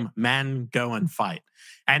home. Men go and fight.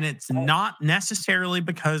 And it's not necessarily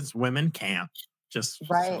because women can't. Just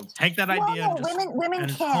right. so take that idea Well, no, women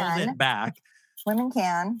and can. hold it back. Women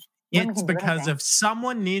can. It's because if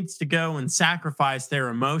someone needs to go and sacrifice their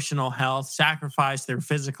emotional health, sacrifice their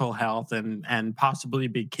physical health, and possibly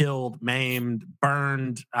be killed, maimed,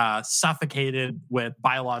 burned, suffocated with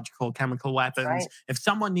biological chemical weapons, right. if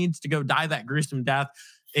someone needs to go die that gruesome death,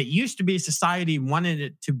 it used to be society wanted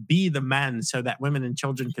it to be the men so that women and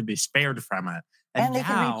children could be spared from it. And they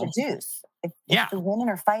can reproduce. If the women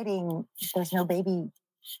are fighting, there's no baby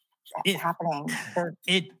happening.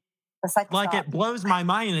 It blows my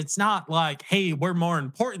mind. It's not like, hey, we're more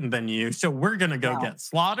important than you, so we're going to go get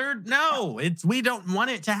slaughtered. No, it's we don't want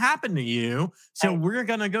it to happen to you, so we're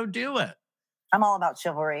going to go do it. I'm all about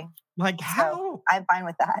chivalry. Like how so I'm fine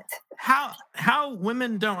with that. How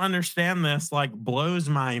women don't understand this like blows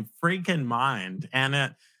my freaking mind.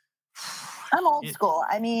 And I'm old school.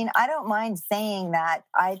 I mean, I don't mind saying that.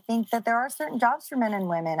 I think that there are certain jobs for men and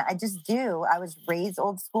women. I just do. I was raised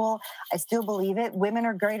old school. I still believe it. Women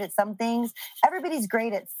are great at some things. Everybody's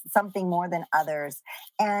great at something more than others.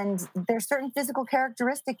 And there's certain physical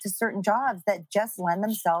characteristics to certain jobs that just lend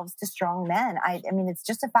themselves to strong men. I mean, it's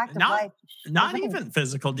just a fact of life. Not even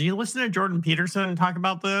physical. Do you listen to Jordan Peterson talk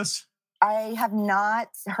about this? I have not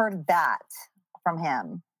heard that from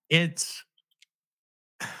him. It's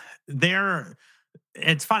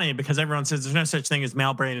funny because everyone says there's no such thing as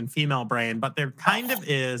male brain and female brain, but there kind of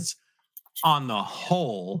is on the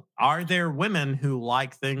whole. Are there women who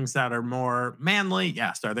like things that are more manly?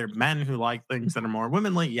 Yes. Are there men who like things that are more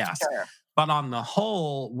womanly? Yes. Sure. But on the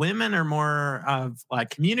whole, women are more of like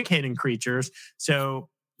communicating creatures. So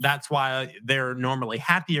that's why they're normally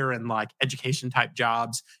happier in like education type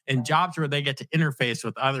jobs and jobs where they get to interface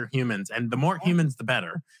with other humans. And the more humans, the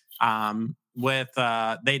better.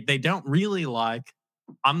 They don't really like,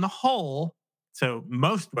 on the whole, so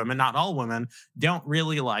most women, not all women, don't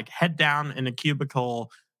really like head down in a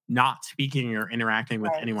cubicle, not speaking or interacting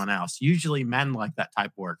with anyone else. Usually men like that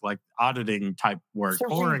type of work, like auditing type work.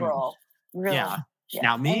 Cerebral, really. Yeah.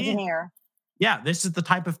 Now me, engineer. Yeah, this is the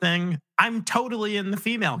type of thing. I'm totally in the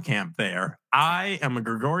female camp there. I am a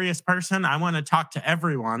gregarious person. I want to talk to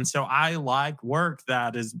everyone. So I like work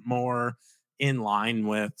that is more in line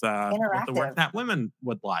with the work that women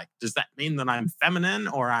would like. Does that mean that I'm feminine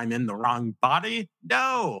or I'm in the wrong body?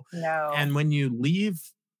 No. And when you leave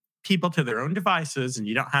people to their own devices and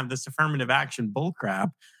you don't have this affirmative action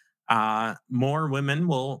bullcrap, more women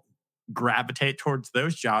will gravitate towards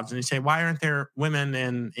those jobs. And you say, why aren't there women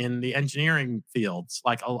in the engineering fields?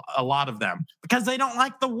 Like a lot of them, because they don't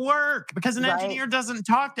like the work, because an engineer doesn't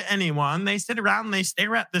talk to anyone. They sit around and they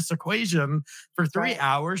stare at this equation for 3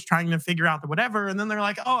 hours trying to figure out the whatever. And then they're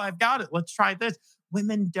like, oh, I've got it. Let's try this.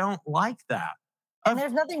 Women don't like that. And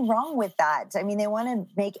there's nothing wrong with that. I mean, they want to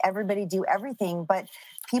make everybody do everything, but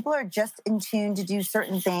people are just in tune to do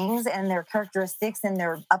certain things, and their characteristics and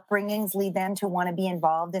their upbringings lead them to want to be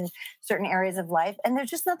involved in certain areas of life. And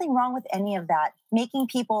there's just nothing wrong with any of that. Making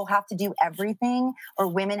people have to do everything, or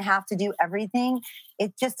women have to do everything,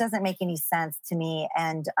 it just doesn't make any sense to me.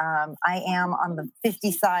 And I am on the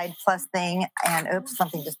 50 side plus thing. And oops,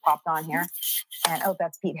 something just popped on here. And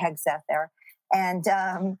that's Pete Hegseth there. And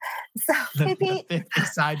so Pete, the 50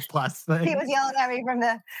 side plus thing. He was yelling at me from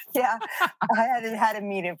I had a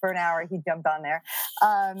meeting for an hour. He jumped on there.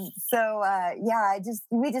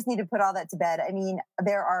 We just need to put all that to bed. I mean,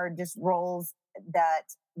 there are just roles that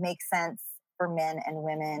make sense for men and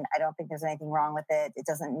women. I don't think there's anything wrong with it. It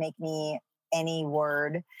doesn't make me any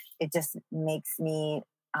word. It just makes me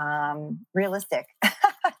realistic.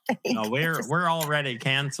 No, we're already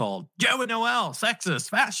canceled. Joe and Noel, sexist,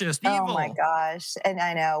 fascist, evil. Oh my gosh. And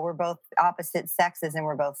I know we're both opposite sexes and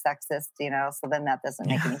we're both sexist, so then that doesn't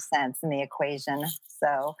make any sense in the equation.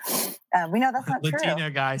 So we know that's not true. Latino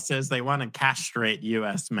guy says they want to castrate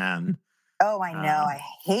U.S. men. Oh, I know. I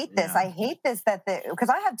hate this. Yeah. I hate this because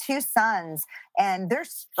I have 2 sons and they're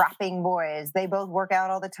strapping boys. They both work out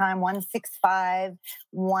all the time. One's 6'5",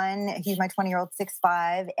 he's my 20-year-old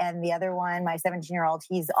 6'5", and the other one, my 17-year-old,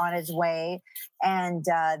 he's on his way. And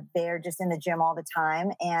they're just in the gym all the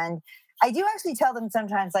time. And I do actually tell them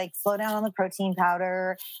sometimes, like, slow down on the protein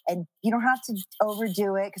powder and you don't have to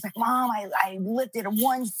overdo it. Cause like, Mom, I lifted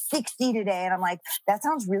 160 today. And I'm like, that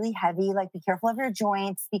sounds really heavy. Like, be careful of your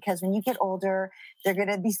joints because when you get older, they're going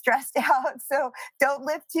to be stressed out. So don't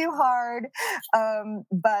lift too hard.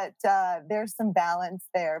 But there's some balance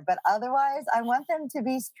there. But otherwise, I want them to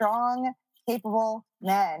be strong, capable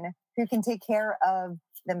men who can take care of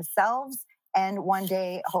themselves and one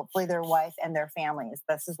day, hopefully, their wife and their families.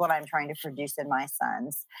 This is what I'm trying to produce in my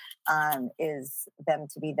sons, is them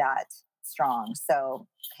to be that strong. So,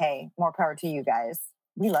 hey, more power to you guys.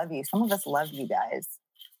 We love you. Some of us love you guys.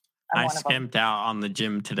 I skimped out on the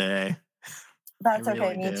gym today. That's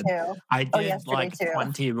okay. Me too. I did like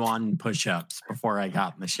 21 push-ups before I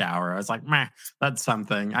got in the shower. I was like, meh, that's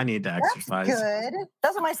something. I need to exercise. That's good.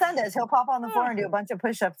 That's what my son does. He'll pop on the floor and do a bunch of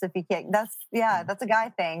push-ups if he can't. That's a guy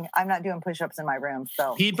thing. I'm not doing push-ups in my room.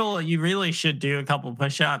 So people, you really should do a couple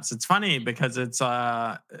push-ups. It's funny because it's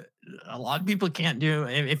a lot of people can't do.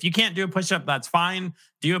 If you can't do a push-up, that's fine.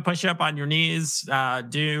 Do a push-up on your knees.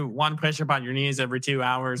 Do one push-up on your knees every 2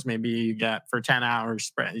 hours. Maybe you get for 10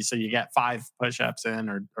 hours. So you get 5 push-ups in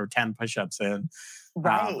or 10 push-ups in.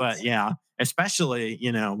 Right. But yeah, especially,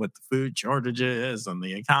 with the food shortages and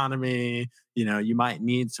the economy, you might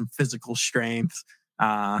need some physical strength.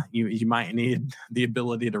 You might need the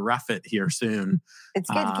ability to rough it here soon. It's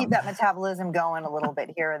good to keep that metabolism going a little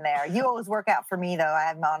bit here and there. You always work out for me, though.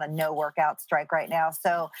 I'm on a no workout strike right now.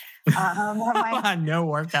 So no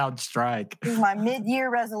workout strike. This is my mid-year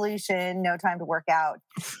resolution, no time to work out.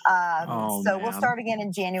 We'll start again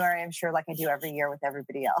in January, I'm sure, like I do every year with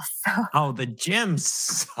everybody else. So. The gym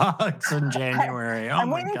sucks in January. I'm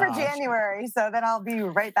waiting for January, so then I'll be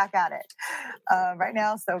right back at it. Right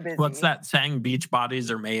now, so busy. What's that saying? Beach bodies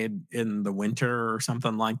are made in the winter or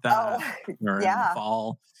something like that? Or yeah. in the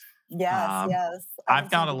fall. Yes. I've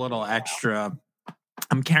got a little extra.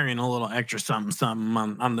 I'm carrying a little extra something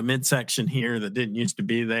on the midsection here that didn't used to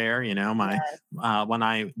be there. When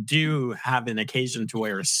I do have an occasion to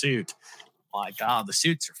wear a suit, the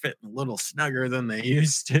suits are fitting a little snugger than they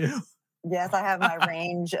used to. Yes, I have my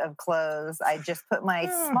range of clothes. I just put my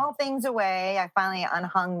small things away. I finally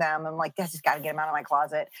unhung them. I'm like, I just got to get them out of my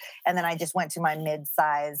closet. And then I just went to my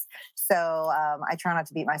mid-size. So I try not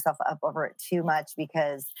to beat myself up over it too much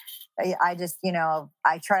because I just,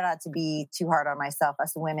 I try not to be too hard on myself.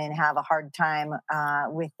 Us women have a hard time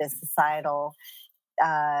with this societal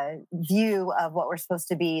view of what we're supposed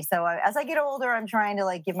to be. So as I get older, I'm trying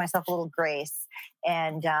to give myself a little grace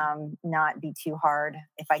and not be too hard.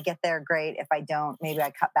 If I get there, great. If I don't, maybe I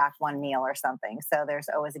cut back one meal or something. So there's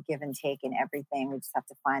always a give and take in everything. We just have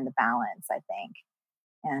to find the balance, I think.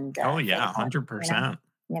 And 100%.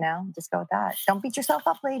 Just go with that. Don't beat yourself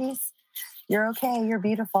up, ladies. You're okay. You're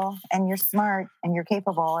beautiful and you're smart and you're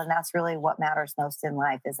capable. And that's really what matters most in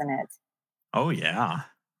life, isn't it? Oh, yeah.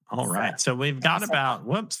 All right. So we've got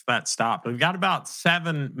that stopped. We've got about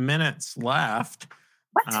 7 minutes left.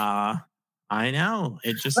 What? I know.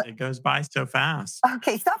 It goes by so fast.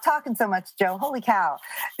 Okay, stop talking so much, Joe. Holy cow.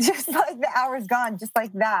 Just like the hour's gone, just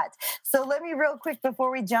like that. So let me real quick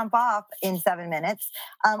before we jump off in 7 minutes,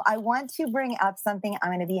 I want to bring up something I'm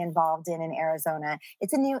going to be involved in Arizona.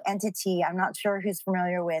 It's a new entity. I'm not sure who's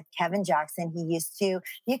familiar with Kevin Jackson. He used to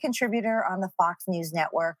be a contributor on the Fox News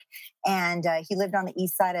Network, and he lived on the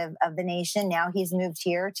east side of the nation. Now he's moved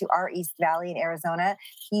here to our East Valley in Arizona.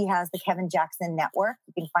 He has the Kevin Jackson Network.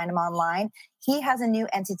 You can find him online. He has a new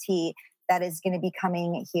entity that is going to be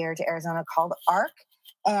coming here to Arizona called ARC,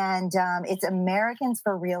 and it's Americans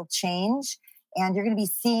for Real Change. And you're going to be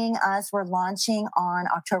seeing us. We're launching on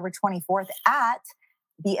October 24th at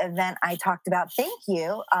the event I talked about. Thank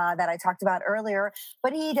you, that I talked about earlier.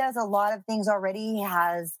 But he does a lot of things already. He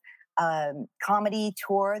has comedy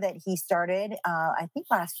tour that he started, I think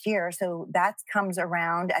last year. So that comes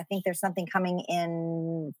around. I think there's something coming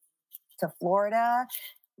in to Florida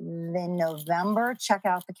in November. Check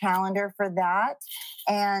out the calendar for that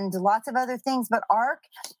and lots of other things. But ARC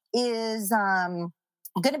is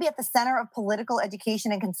going to be at the center of political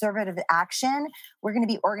education and conservative action. We're going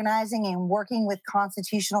to be organizing and working with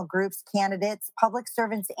constitutional groups, candidates, public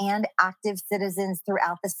servants, and active citizens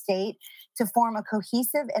throughout the state to form a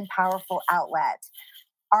cohesive and powerful outlet.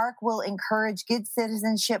 ARC will encourage good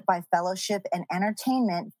citizenship by fellowship and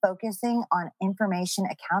entertainment, focusing on information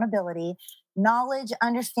accountability, knowledge,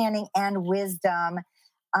 understanding, and wisdom.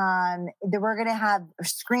 We're going to have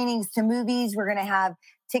screenings to movies. We're going to have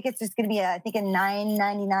tickets. There's going to be, I think, a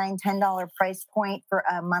 $9.99, $10 price point for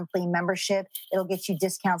a monthly membership. It'll get you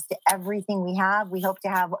discounts to everything we have. We hope to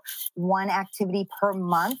have one activity per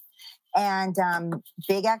month. And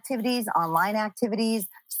big activities, online activities,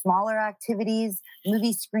 smaller activities,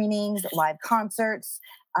 movie screenings, live concerts.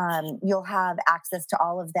 You'll have access to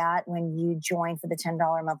all of that when you join for the $10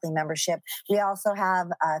 monthly membership. We also have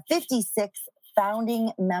 56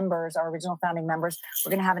 founding members, our original founding members. We're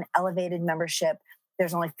going to have an elevated membership.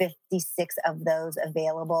 There's only 56 of those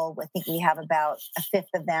available. I think we have about a fifth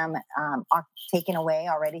of them taken away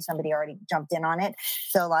already. Somebody already jumped in on it.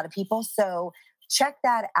 So a lot of people. So check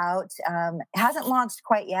that out. It hasn't launched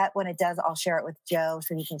quite yet. When it does, I'll share it with Joe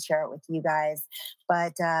so he can share it with you guys.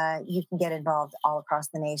 But you can get involved all across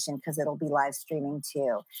the nation because it'll be live streaming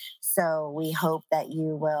too. So we hope that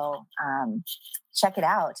you will check it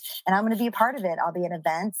out. And I'm going to be a part of it. I'll be at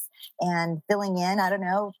events and filling in. I don't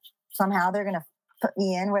know. Somehow they're going to put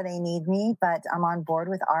me in where they need me, but I'm on board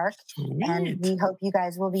with ARC. Sweet. And we hope you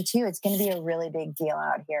guys will be too. It's going to be a really big deal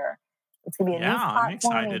out here. It's going to be a news platform. I'm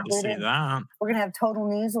excited to see that. We're going to have Total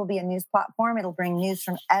News. Will be a news platform. It'll bring news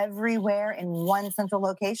from everywhere in one central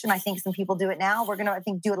location. I think some people do it now. We're going to, I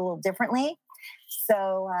think, do it a little differently.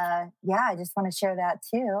 So, I just want to share that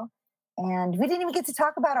too. And we didn't even get to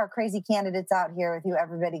talk about our crazy candidates out here with who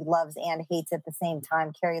everybody loves and hates at the same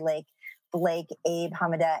time. Carrie Lake, Blake, Abe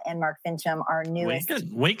Hamada, and Mark Fincham, our newest.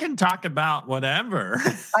 We can talk about whatever.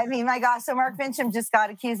 I mean, my gosh. So Mark Fincham just got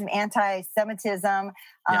accused of anti-Semitism.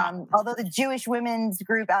 Although the Jewish women's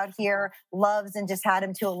group out here loves and just had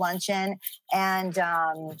him to a luncheon. And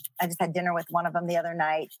I just had dinner with one of them the other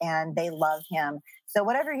night and they love him. So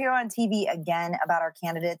whatever you hear on TV, again, about our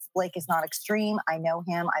candidates, Blake is not extreme. I know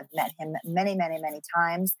him. I've met him many, many, many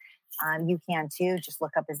times. You can too. Just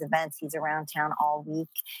look up his events. He's around town all week.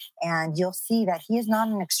 And you'll see that he is not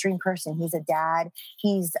an extreme person. He's a dad.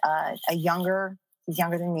 He's he's younger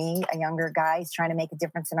than me, a younger guy. He's trying to make a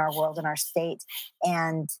difference in our world and our state.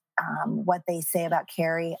 And what they say about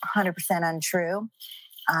Carrie, 100% untrue.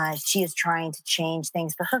 She is trying to change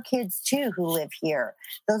things for her kids too, who live here.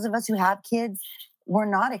 Those of us who have kids, we're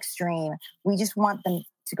not extreme. We just want them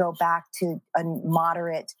to go back to a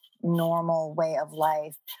moderate, normal way of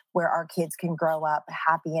life where our kids can grow up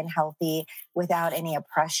happy and healthy without any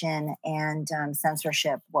oppression and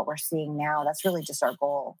censorship. What we're seeing now, that's really just our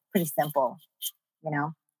goal. Pretty simple, you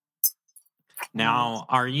know? Now,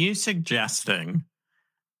 are you suggesting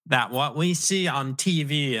that what we see on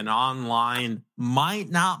TV and online might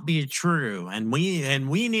not be true, and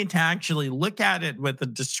we need to actually look at it with a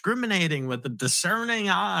discerning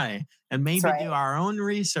eye and maybe do our own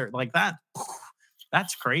research like that?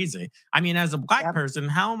 That's crazy. I mean, as a Black person,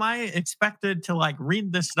 how am I expected to like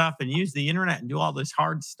read this stuff and use the internet and do all this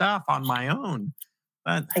hard stuff on my own?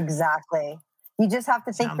 Exactly. You just have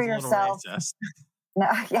to think for yourself. No,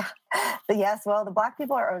 yeah. But yes, well, the Black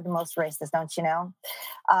people are the most racist, don't you know?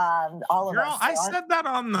 All of us. I said that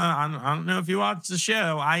I don't know if you watched the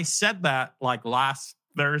show. I said that like last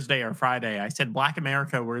Thursday or Friday. I said, Black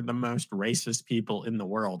America, we're the most racist people in the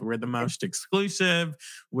world. We're the most exclusive.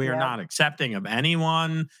 We're not accepting of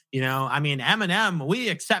anyone. You know, I mean, Eminem, we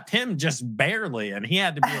accept him just barely. And he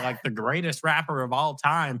had to be like the greatest rapper of all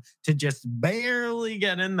time to just barely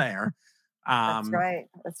get in there. That's right.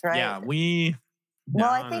 Yeah,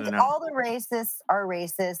 I think all the racists are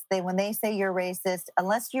racist. When they say you're racist,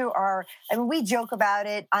 unless you are, I mean, we joke about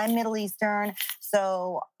it. I'm Middle Eastern.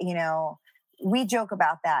 So, you know, we joke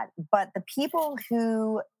about that. But the people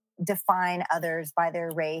who define others by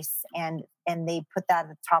their race and they put that at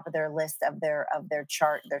the top of their list of their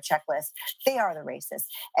chart, their checklist, they are the racists.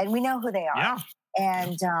 And we know who they are. Yeah.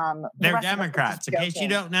 And they're Democrats. In case you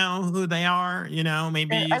don't know who they are, you know,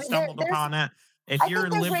 maybe you stumbled upon it. If you're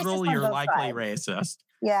liberal, you're likely racist.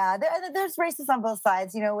 Yeah, there's racists on both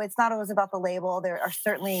sides. You know, it's not always about the label. There are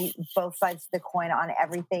certainly both sides of the coin on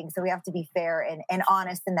everything. So we have to be fair and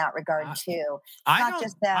honest in that regard too.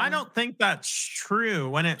 I don't think that's true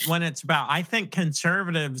when it's about. I think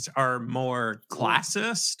conservatives are more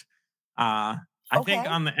classist. I think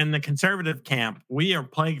in the conservative camp, we are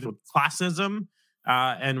plagued with classism,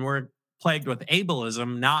 and we're plagued with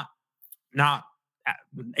ableism, not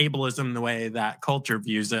ableism the way that culture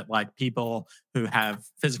views it, like people who have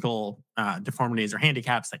physical deformities or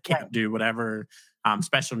handicaps that can't do whatever,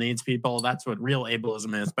 special needs people. That's what real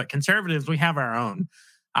ableism is. But conservatives, we have our own.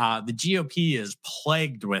 The GOP is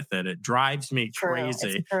plagued with it. It drives me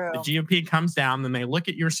crazy. The GOP comes down and they look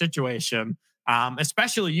at your situation,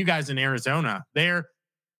 especially you guys in Arizona.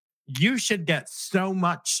 You should get so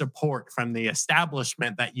much support from the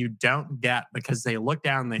establishment that you don't get because they look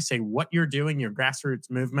down and they say, what you're doing, your grassroots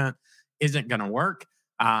movement isn't going to work.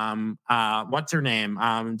 What's her name?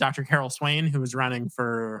 Dr. Carol Swain, who was running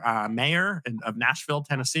for mayor of Nashville,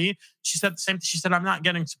 Tennessee. She said the same thing. She said, I'm not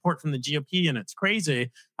getting support from the GOP. And it's crazy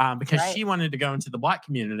because she wanted to go into the Black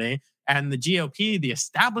community. And the GOP, the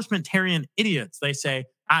establishmentarian idiots, they say,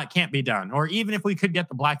 it can't be done. Or even if we could get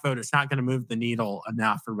the Black vote, it's not going to move the needle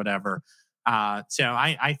enough or whatever. So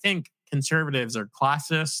I think conservatives are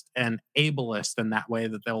classist and ableist in that way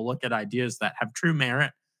that they'll look at ideas that have true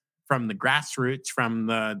merit from the grassroots, from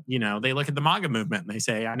the, they look at the MAGA movement and they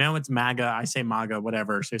say, I know it's MAGA, I say MAGA,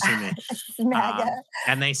 whatever, so sue me. MAGA.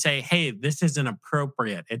 And they say, hey, this isn't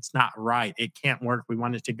appropriate. It's not right. It can't work. We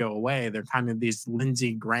want it to go away. They're kind of these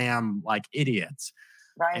Lindsey Graham like idiots.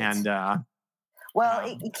 Right. And well,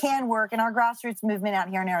 it can work. And our grassroots movement out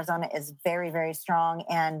here in Arizona is very, very strong.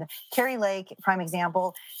 And Carrie Lake, prime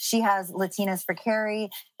example, she has Latinas for Carrie.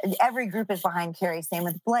 Every group is behind Carrie. Same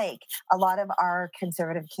with Blake. A lot of our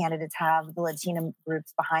conservative candidates have the Latina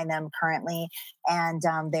groups behind them currently. And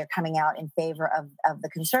they're coming out in favor of the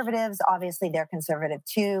conservatives. Obviously, they're conservative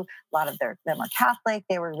too. A lot of them are Catholic.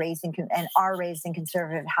 They were raised in and are raised in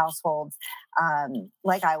conservative households,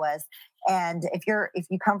 like I was. And if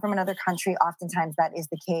you come from another country, oftentimes that is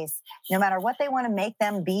the case. No matter what they want to make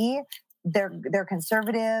them be, their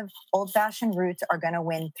conservative, old-fashioned roots are going to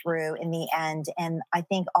win through in the end. And I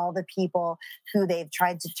think all the people who they've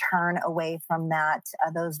tried to turn away from that,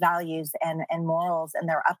 those values and morals and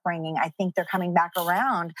their upbringing, I think they're coming back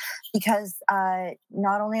around because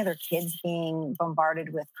not only are their kids being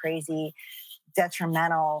bombarded with crazy,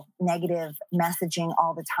 detrimental, negative messaging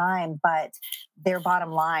all the time, but their bottom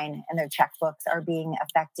line and their checkbooks are being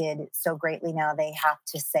affected so greatly now. They have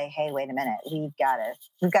to say, hey, wait a minute, we've got to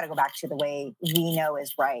go back to the way we know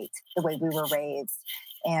is right, the way we were raised.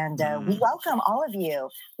 And we welcome all of you.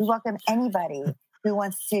 We welcome anybody who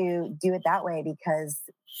wants to do it that way, because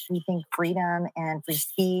we think freedom and free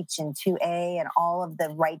speech and 2A and all of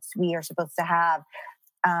the rights we are supposed to have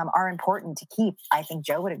are important to keep. I think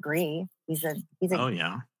Joe would agree. He's a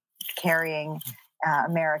carrying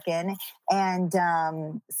American, and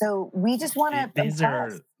so we just want to.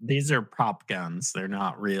 These are prop guns. They're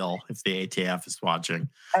not real. If the ATF is watching.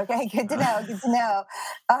 Okay, good to know. Good to know.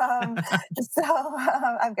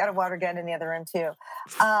 I've got a water gun in the other room too.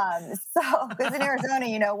 Because in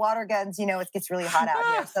Arizona, water guns, it gets really hot out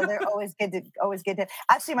here, so they're always good to.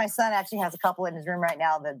 Actually, my son has a couple in his room right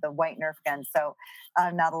now. The white Nerf guns. So,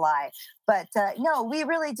 not a lie. But no, we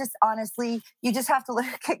really just honestly, you just have to look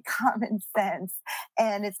at common sense.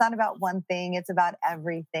 And it's not about one thing. It's about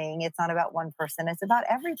everything. It's not about one person. It's about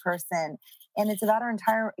every person. And it's about our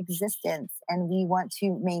entire existence. And we want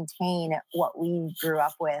to maintain what we grew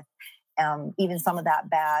up with. Even some of that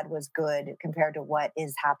bad was good compared to what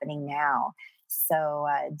is happening now. So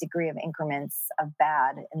degree of increments of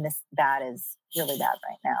bad. And this bad is really bad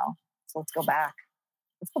right now. So let's go back.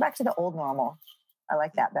 Let's go back to the old normal. I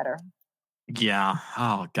like that better. Yeah.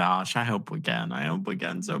 Oh, gosh. I hope we can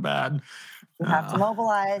so bad. We have to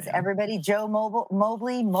mobilize everybody. Joe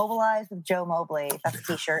Mobley, mobilize with Joe Mobley. That's a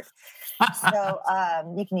t-shirt. So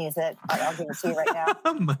you can use it. I'll give it to you right now.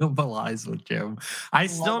 Mobilize with Joe. I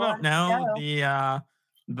still don't know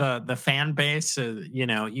the fan base.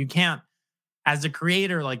 You can't, as a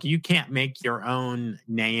creator, you can't make your own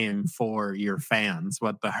name for your fans,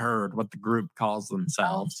 what the group calls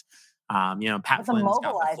themselves. Pat Flynn's got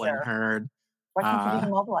the Flynn Herd. Why can't you be a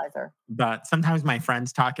mobilizer? But sometimes my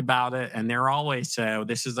friends talk about it, and they're always so,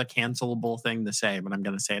 this is a cancelable thing to say, but I'm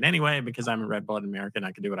going to say it anyway because I'm a red-blooded American.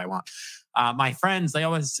 I can do what I want. My friends, they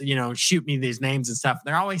always, shoot me these names and stuff.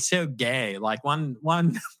 They're always so gay. Like one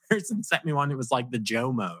person sent me one that was like the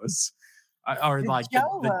Jomos. Or like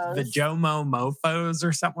the Jomo Mofos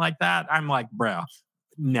or something like that. I'm like, bro,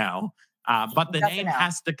 no. But the name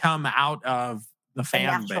has to come out of the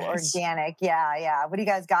fan base. Organic. Yeah. What do you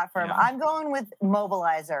guys got for him? I'm going with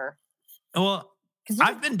Mobilizer. Well,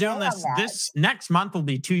 I've been doing this next month will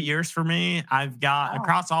be 2 years for me. I've got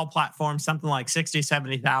across all platforms something like 60,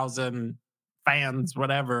 70,000 fans,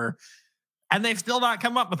 whatever. And they've still not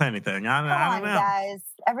come up with anything. I don't know. Guys.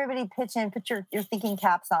 Everybody pitch in, put your thinking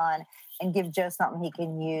caps on, and give Joe something he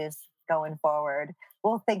can use going forward.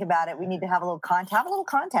 We'll think about it. We need to have a little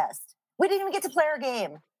contest. We didn't even get to play our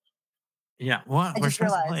game. Yeah, what? We're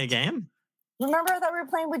supposed to play a game? Remember, I thought we were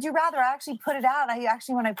playing Would You Rather. I actually put it out.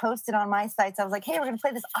 When I posted on my sites, I was like, hey, we're going to play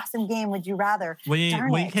this awesome game, Would You Rather. We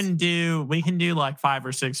can do like 5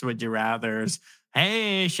 or 6 Would You Rathers.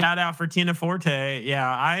 Hey, shout out for Tina Forte.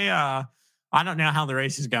 Yeah, I don't know how the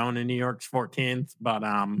race is going in New York's 14th, but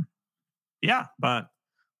but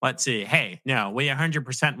let's see. Hey, no, we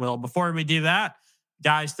 100% will. Before we do that,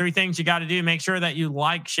 guys, 3 things you got to do. Make sure that you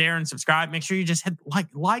like, share, and subscribe. Make sure you just hit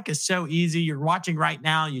like is so easy. You're watching right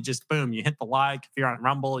now. You just, boom, you hit the like. If you're on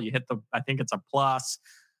Rumble, you hit I think it's a plus.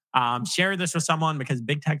 Share this with someone because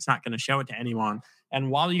Big Tech's not going to show it to anyone. And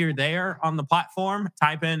while you're there on the platform,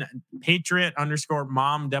 type in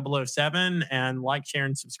Patriot_Mom007 and like, share,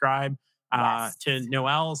 and subscribe to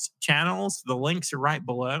Noelle's channels. The links are right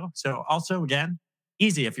below. So also, again,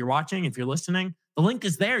 easy. If you're watching, if you're listening, the link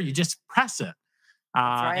is there. You just press it.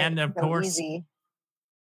 Right. And of course,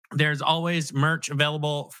 There's always merch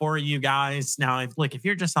available for you guys. Now, if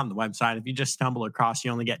you're just on the website, if you just stumble across,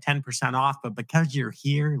 you only get 10% off. But because you're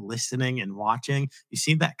here listening and watching, you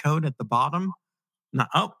see that code at the bottom? No,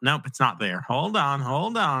 oh, nope, it's not there. Hold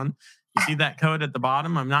on. You see that code at the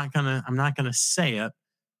bottom? I'm not gonna say it,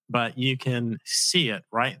 but you can see it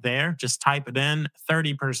right there. Just type it in,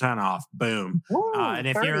 30% off. Boom. Ooh, And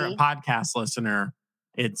if 30. you're a podcast listener,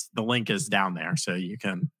 the link is down there, so you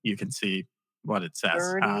can see what it says.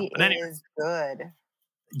 30 But anyway, is good.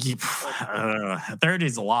 30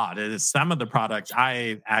 is a lot. It is some of the products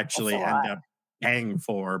I actually That's a end lot. up paying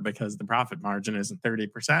for because the profit margin isn't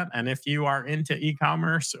 30%. And if you are into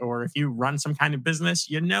e-commerce or if you run some kind of business,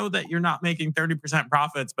 you know that you're not making 30%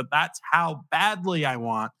 profits, but that's how badly I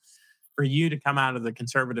want for you to come out of the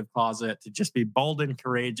conservative closet, to just be bold and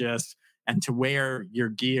courageous and to wear your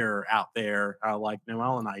gear out there like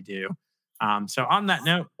Noelle and I do. So on that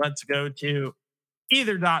note, let's go to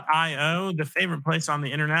Either.io, the favorite place on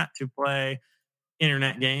the internet to play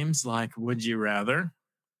internet games like Would You Rather.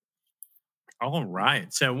 All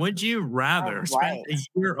right. So would you rather spend a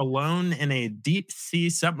year alone in a deep sea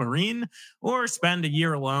submarine or spend a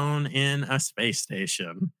year alone in a space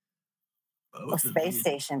station? A space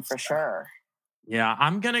station for sure. Yeah,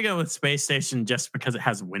 I'm going to go with space station just because it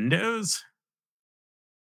has windows.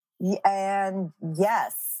 And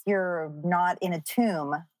yes, you're not in a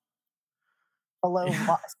tomb below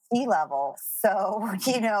sea level. So,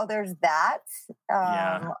 there's that.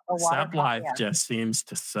 Sub life just seems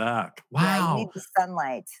to suck. Wow. Yeah, you need the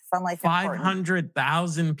sunlight. Sunlight's important.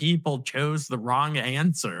 500,000 people chose the wrong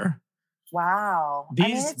answer. Wow.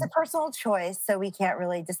 It's a personal choice, so we can't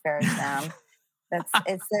really disparage them.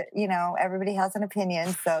 Everybody has an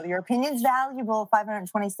opinion. So your opinion's valuable.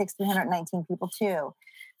 526, 319 people too.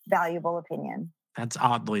 Valuable opinion. That's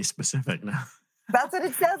oddly specific now. That's what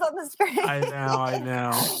it says on the screen. I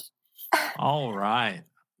know. All right.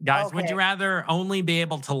 Guys, Okay. Would you rather only be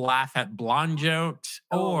able to laugh at blonde jokes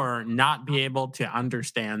or not be able to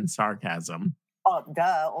understand sarcasm? Oh,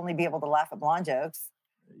 duh. Only be able to laugh at blonde jokes.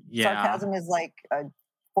 Yeah. Sarcasm is like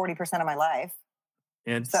 40% of my life.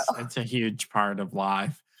 It's a huge part of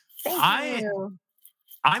life. Thank you.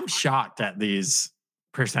 I'm shocked at these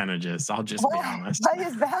percentages. I'll just be honest. Why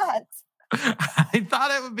is that? I thought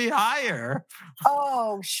it would be higher.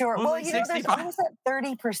 Oh, sure. Only There's almost at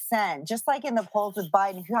 30%. Just like in the polls with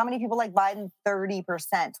Biden. How many people like Biden? 30%,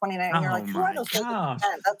 29%. You're like, who are those 30%?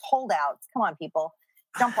 That's holdouts. Come on, people.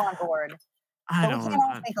 Jump on board. We can't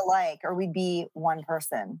all think alike or we'd be one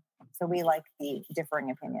person. So we like the differing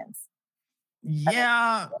opinions.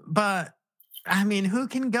 Yeah, but who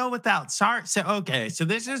can go without so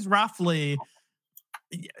this is roughly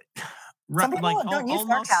Some people don't use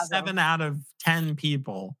almost sarcasm. 7 out of 10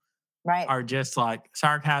 people are just like,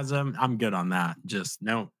 sarcasm, I'm good on that.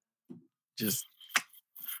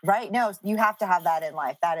 Right. No, you have to have that in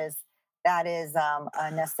life. That is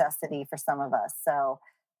a necessity for some of us. So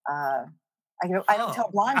I don't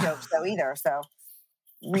tell blonde jokes though either. So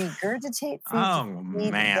regurgitate food. Oh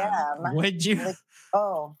man. Them. Would you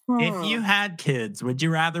if you had kids, would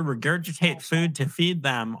you rather regurgitate food to feed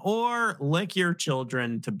them or lick your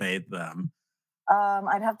children to bathe them?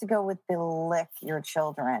 I'd have to go with the lick your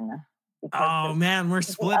children. Man, we're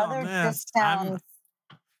split on this.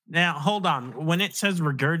 Now, hold on. When it says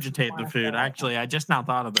regurgitate the food, actually, I just now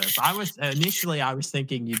thought of this. I was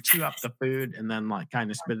thinking you chew up the food and then like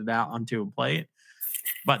kind of spit it out onto a plate.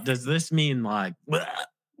 But does this mean like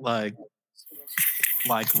real,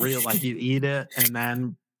 like you eat it and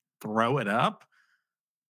then throw it up?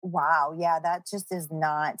 Wow. Yeah, that just is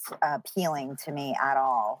not appealing to me at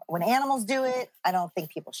all. When animals do it, I don't think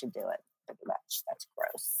people should do it. That's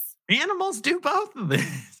gross. Animals do both of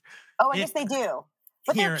these. Oh, I guess they do.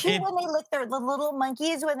 But they're cute when they lick the little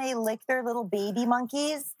monkeys, when they lick their little baby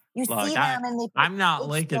monkeys. You see them and I'm not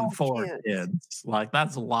licking 4 kids. Like,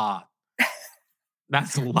 that's a lot.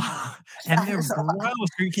 That's a lot. And they're gross.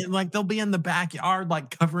 You can, they'll be in the backyard,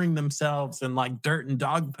 covering themselves in dirt and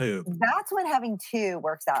dog poop. That's when having 2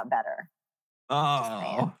 works out better.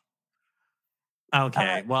 Oh.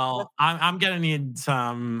 Okay. Well, I'm going to need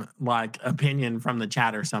some opinion from the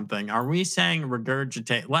chat or something. Are we saying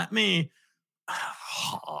regurgitate? Let me.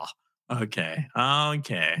 Okay.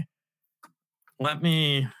 Let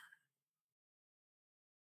me.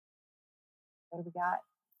 What do we got?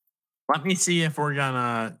 Let me see if we're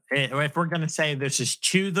gonna say this is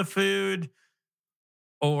chew the food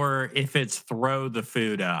or if it's throw the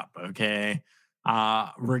food up. Okay.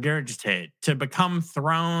 Regurgitate, to become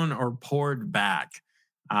thrown or poured back.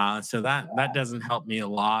 So that doesn't help me a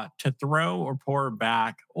lot. To throw or pour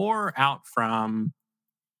back or out from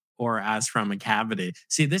or as from a cavity.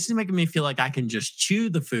 See, this is making me feel like I can just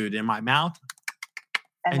chew the food in my mouth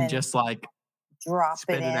and just like drop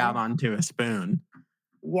spit it out onto a spoon.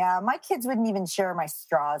 Yeah, my kids wouldn't even share my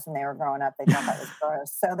straws when they were growing up. They thought that was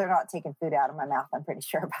gross. So they're not taking food out of my mouth, I'm pretty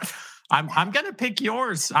sure about it. I'm gonna pick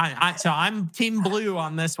yours. So I'm team blue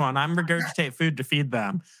on this one. I'm regurgitate food to feed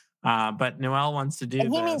them. But Noelle wants to do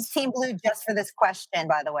and he means team blue just for this question,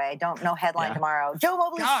 by the way. Don't know headline tomorrow. Joe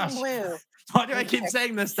Mobley's team blue. Why do I keep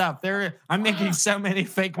saying this stuff? I'm making so many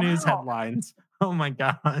fake news headlines. Oh my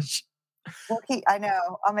gosh. Well, I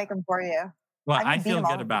know. I'll make them for you. Well, I feel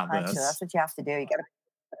good about this. So that's what you have to do. You got to.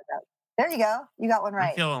 There you go. You got one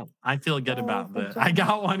right. I feel good about this. I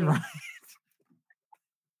got one right.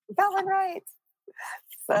 You got one right.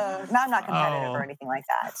 So now I'm not competitive or anything like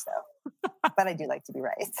that. So, but I do like to be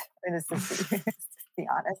right. Just be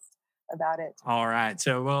honest about it. All right.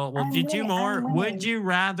 So we'll do two more. Would you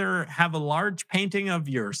rather have a large painting of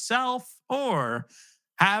yourself or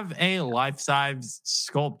have a life-size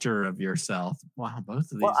sculpture of yourself? Wow, both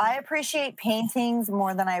of these. Well, I appreciate paintings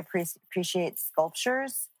more than I appreciate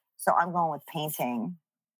sculptures. So I'm going with painting.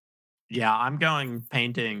 Yeah, I'm going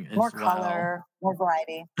painting as more well. Color, more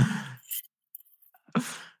variety.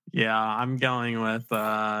 Yeah, I'm going with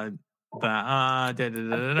a big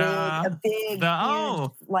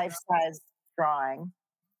life-size drawing.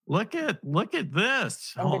 Look at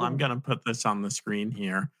this. Hold on, I'm gonna put this on the screen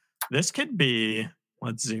here. This could be.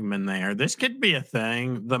 Let's zoom in there. This could be a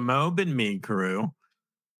thing. The Mob and Me crew.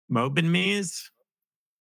 Mob and Me's.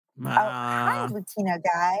 Hi, Latino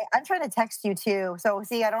guy. I'm trying to text you too. So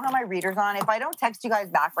see, I don't have my readers on. If I don't text you guys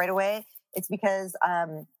back right away, it's because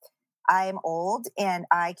I'm old and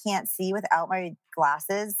I can't see without my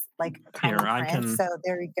glasses. Like here, I can. So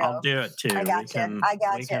there you go. I'll do it too. I got you.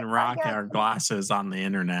 We can rock our glasses on the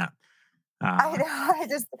internet. I know.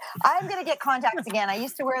 I'm going to get contacts again. I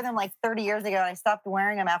used to wear them like 30 years ago. And I stopped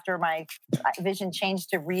wearing them after my vision changed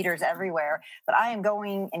to readers everywhere. But I am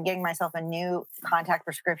going and getting myself a new contact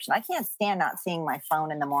prescription. I can't stand not seeing my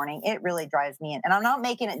phone in the morning. It really drives me in. And I'm not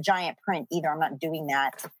making it giant print either. I'm not doing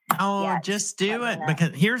that. Oh, just do it.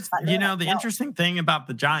 Because here's, the interesting thing about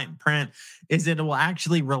the giant print is it will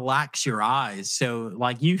actually relax your eyes. So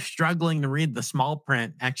like you struggling to read the small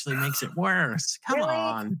print actually makes it worse. Come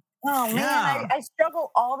on. Oh, man, I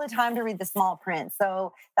struggle all the time to read the small print.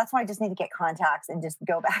 So that's why I just need to get contacts and just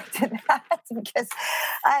go back to that because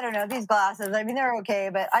I don't know, these glasses, I mean, they're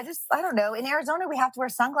okay, but I don't know. In Arizona, we have to wear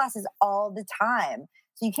sunglasses all the time.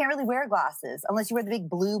 So you can't really wear glasses unless you wear the big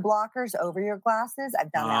blue blockers over your glasses.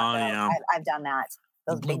 I've done that. Yeah. I've done that.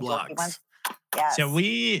 Those blue big blocks. Ones. Yes. So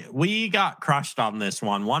we got crushed on this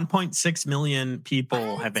one. 1.6 million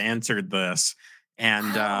people have answered this.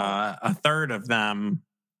 And a third of them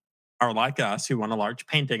are like us who want a large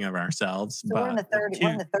painting of ourselves. So we're in the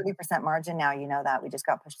 30% margin now. You know that we just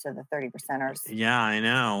got pushed to the 30%ers. Yeah, I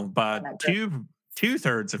know. But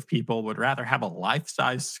two-thirds of people would rather have a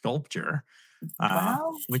life-size sculpture,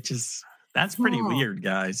 that's pretty weird,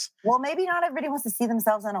 guys. Well, maybe not everybody wants to see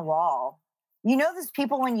themselves on a wall. You know, there's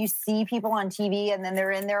people when you see people on TV and then they're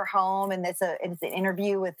in their home and it's an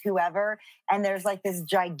interview with whoever, and there's like this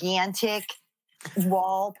gigantic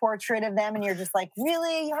wall portrait of them and you're just like,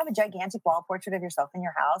 really? You have a gigantic wall portrait of yourself in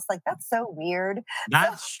your house? Like, that's so weird.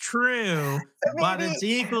 That's true. But it's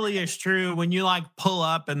equally as true when you like pull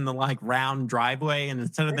up in the like round driveway and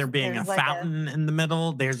instead of there being a fountain in the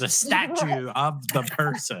middle, there's a statue of the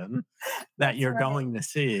person that you're going to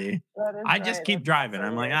see. I just keep driving.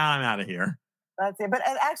 I'm like, I'm out of here. That's it. But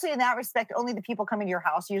actually in that respect, only the people coming to your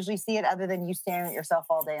house usually see it other than you staring at yourself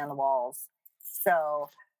all day on the walls. So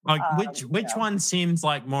like which one seems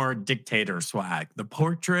like more dictator swag, the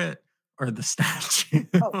portrait or the statue?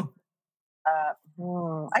 I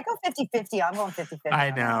go 50-50. I'm going 50-50. I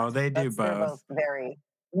know they do both. They're both very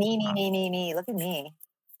me. Look at me.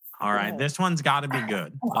 All right, this one's got to be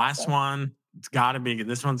good. Last one,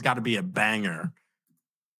 this one's got to be a banger.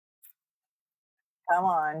 Come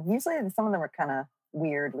on. Usually some of them are kind of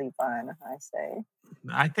weirdly fun, I say.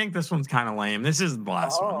 I think this one's kind of lame. This isn't the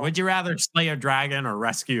last one. Would you rather slay a dragon or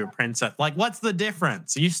rescue a princess? Like, what's the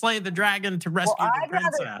difference? You slay the dragon to rescue the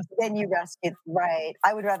princess. Then you rescue, right.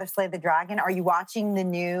 I would rather slay the dragon. Are you watching the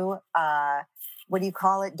new, what do you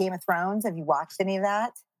call it, Game of Thrones? Have you watched any of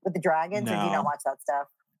that with the dragons? No. Or do you not watch that stuff?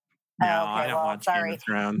 No, I don't watch Game of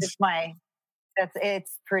Thrones.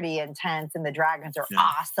 It's pretty intense, and the dragons are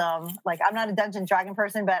awesome. Like, I'm not a Dungeons & Dragon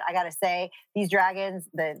person, but I gotta say, these dragons,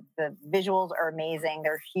 the visuals are amazing.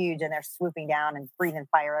 They're huge, and they're swooping down and breathing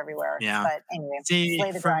fire everywhere. Yeah. But anyway, see,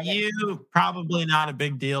 slay the for dragon. you, probably not a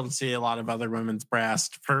big deal to see a lot of other women's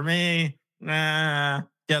breasts. For me,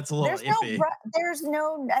 gets a little iffy. There's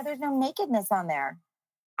no nakedness on there.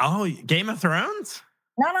 Oh, Game of Thrones?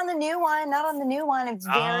 Not on the new one. It's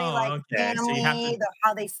very family, So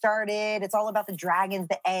how they started. It's all about the dragons,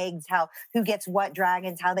 the eggs, who gets what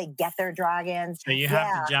dragons, how they get their dragons. So you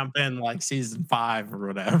have to jump in like season 5 or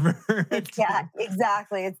whatever. Yeah,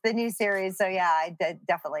 exactly. It's the new series. So yeah, I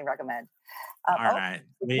definitely recommend. All right.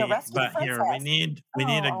 We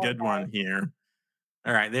need a good one here.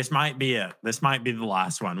 All right, this might be it. This might be the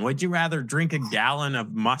last one. Would you rather drink a gallon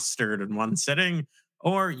of mustard in one sitting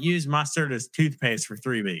or use mustard as toothpaste for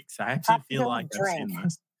 3 weeks? I actually feel like I've seen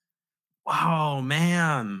this. Wow,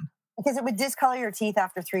 man. Because it would discolor your teeth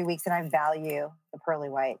after 3 weeks, and I value the pearly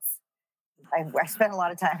whites. I spent a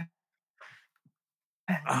lot of time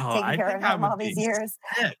taking care of them all these years.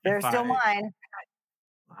 They're still mine.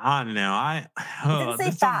 I don't know. It didn't say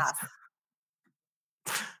fast.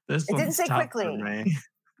 It didn't say quickly. It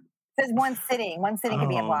says one sitting. One sitting could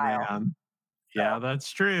be a while. Man. Yeah,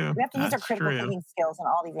 that's true. We have to use our critical thinking skills on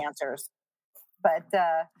all these answers. But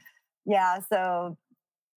so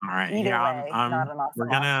all right. Either way, not an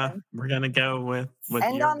awesome we're gonna go with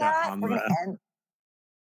end your on that. We're gonna end.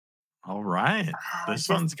 All right. This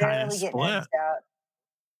one's kind of split.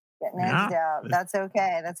 Getting edged out. That's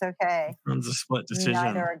okay. That's okay. This one's a split decision.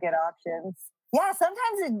 Neither are good options. Yeah,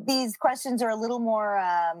 sometimes these questions are a little more,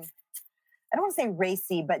 I don't want to say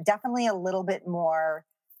racy, but definitely a little bit more.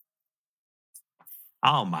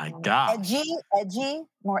 Oh my God.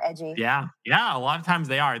 More edgy. Yeah. A lot of times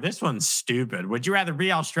they are. This one's stupid. Would you rather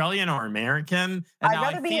be Australian or American? I'd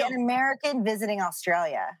rather be an American visiting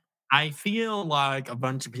Australia. I feel like a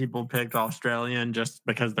bunch of people picked Australian just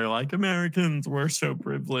because they're like, Americans, we're so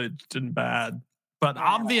privileged and bad. But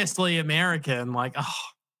obviously American, like,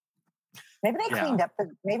 Maybe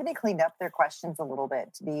they cleaned up their questions a little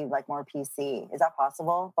bit to be like more PC. Is that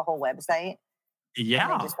possible? The whole website? Yeah.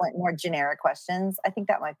 And they just went more generic questions. I think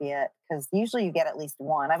that might be it, because usually you get at least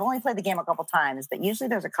one. I've only played the game a couple times, but usually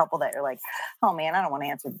there's a couple that are like, oh man, I don't want to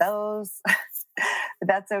answer those. But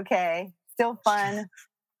that's okay. Still fun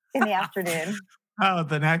in the afternoon. Oh,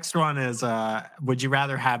 the next one is, would you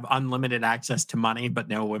rather have unlimited access to money but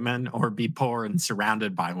no women, or be poor and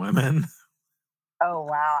surrounded by women? Oh,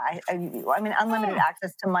 wow. I mean, unlimited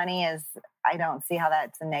access to money I don't see how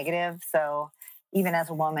that's a negative. So even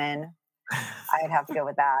as a woman, I'd have to go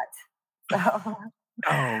with that. So,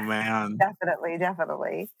 oh, man.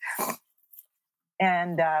 Definitely.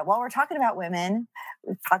 And while we're talking about women,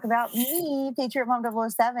 let's talk about me, Patriot Mom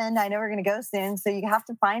 007. I know we're going to go soon, so you have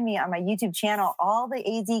to find me on my YouTube channel. All the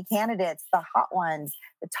AZ candidates, the hot ones,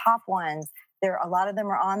 the top ones, a lot of them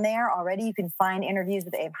are on there already. You can find interviews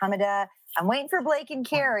with Abe Hamida. I'm waiting for Blake and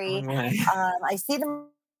Carrie. I see them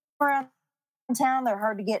around town. They're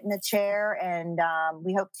hard to get in a chair, and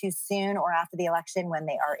we hope to soon or after the election when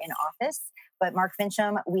they are in office. But Mark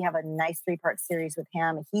Fincham, we have a nice 3-part series with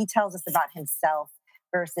him. He tells us about himself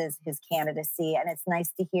versus his candidacy, and it's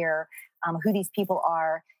nice to hear who these people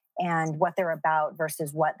are and what they're about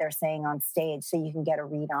versus what they're saying on stage, so you can get a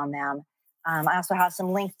read on them. I also have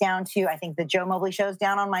some links down to, I think, the Joe Mobley Show's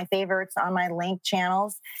down on my favorites on my link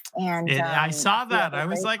channels. And I saw that. I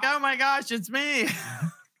was like, oh my gosh, it's me.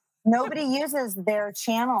 Nobody uses their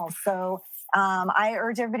channels. So I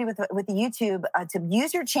urge everybody with the YouTube to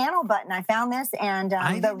use your channel button. I found this, and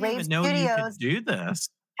the Rave Studios do this.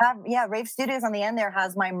 Rave Studios on the end there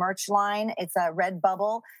has my merch line. It's a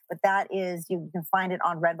Redbubble, but that is, you can find it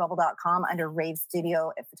on redbubble.com under Rave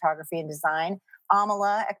Studio Photography and Design.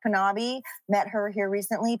 Amala Ekpanabi, met her here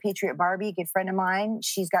recently. Patriot Barbie, good friend of mine.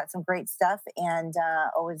 She's got some great stuff, and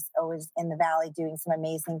always in the Valley doing some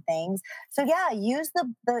amazing things. So yeah, use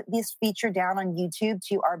this feature down on YouTube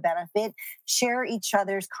to our benefit. Share each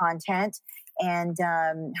other's content and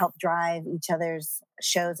help drive each other's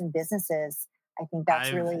shows and businesses. I think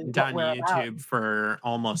that's really done what we're YouTube about. For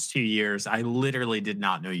almost 2 years. I literally did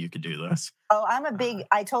not know you could do this. Oh,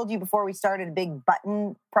 I told you before we started, a big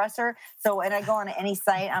button presser. So when I go on any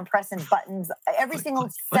site, I'm pressing buttons, every single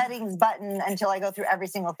settings button until I go through every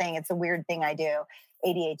single thing. It's a weird thing I do.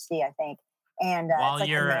 ADHD, I think. And while it's like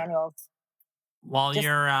you're, the manuals. While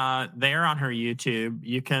you're there on her YouTube,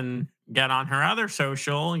 you can get on her other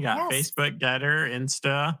social. You got Facebook, Get Her,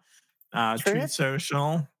 Insta, Truth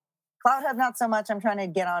Social. Cloud Hub, not so much. I'm trying to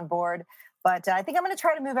get on board. But I think I'm going to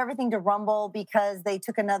try to move everything to Rumble because they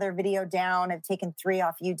took another video down. I've taken 3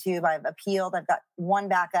 off YouTube. I've appealed. I've got 1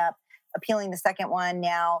 back up, appealing the second one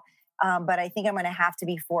now. But I think I'm going to have to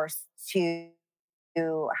be forced to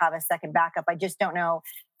have a second backup. I just don't know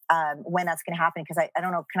when that's going to happen, because I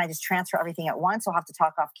don't know, can I just transfer everything at once? I'll have to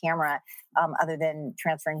talk off camera. Other than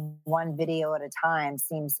transferring one video at a time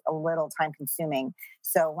seems a little time consuming.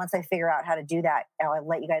 So once I figure out how to do that, I'll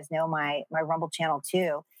let you guys know my Rumble channel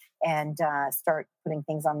too, and start putting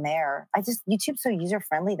things on there. YouTube's so user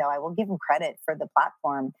friendly though. I will give them credit for the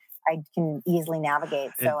platform. I can easily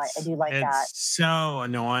navigate. So I do like that. It's so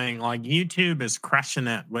annoying. Like YouTube is crushing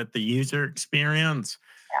it with the user experience.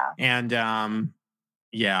 Yeah. And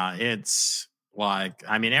yeah, it's like,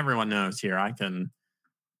 I mean, everyone knows here.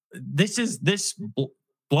 This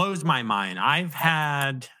blows my mind. I've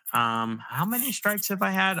had, how many strikes have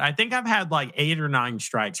I had? I think I've had like 8 or 9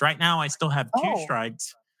 strikes. Right now, I still have 2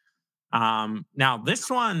 strikes. Now this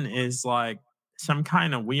one is like some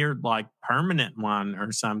kind of weird, like permanent one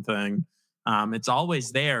or something. It's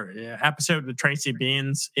always there. Episode with Tracy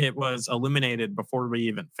Beans, it was eliminated before we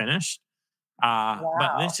even finished. Wow.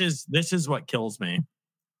 But this is what kills me.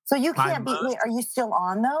 So you can't be. Wait, are you still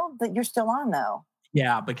on though? But you're still on though.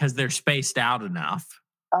 Yeah, because they're spaced out enough.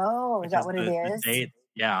 Oh, is that what it is?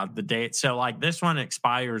 The date. So like this one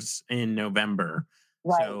expires in November.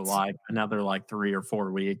 Right. So like another like 3 or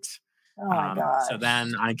 4 weeks. Oh my God. So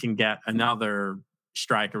then I can get another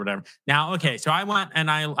strike or whatever. Now, okay, so I went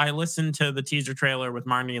and I listened to the teaser trailer with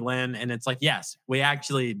Marnie Lynn, and it's like, yes, we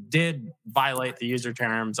actually did violate the user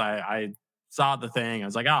terms. I saw the thing. I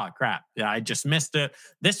was like, oh crap. Yeah, I just missed it.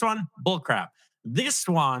 This one, bull crap. This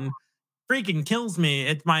one freaking kills me.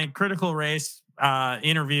 It's my critical race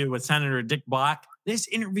interview with Senator Dick Black. This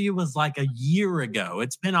interview was like a year ago.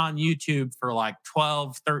 It's been on YouTube for like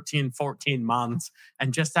 12, 13, 14 months.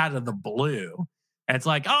 And just out of the blue, it's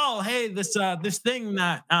like, oh, hey, this thing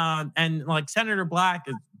that, and like Senator Black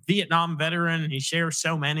is Vietnam veteran. He shares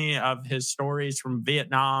so many of his stories from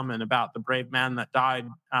Vietnam and about the brave men that died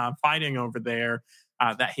fighting over there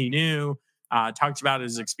that he knew. Talks about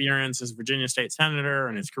his experience as Virginia State Senator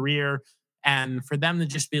and his career. And for them to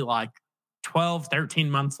just be like 12, 13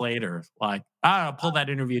 months later, like, I'll pull that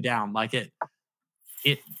interview down. Like it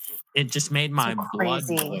just made my blood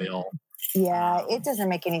boil. Yeah, it doesn't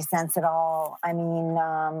make any sense at all. I mean,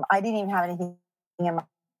 I didn't even have anything in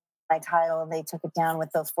my title. They took it down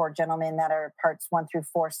with those 4 gentlemen that are parts 1 through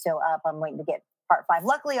 4 still up. I'm waiting to get part 5.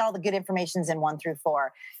 Luckily, all the good information's in 1 through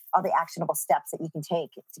 4. All the actionable steps that you can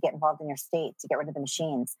take to get involved in your state to get rid of the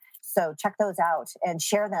machines. So check those out and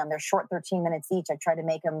share them. They're short, 13 minutes each. I try to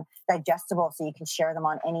make them digestible so you can share them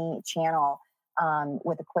on any channel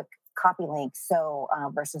with a quick copy link. So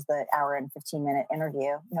versus the hour and 15-minute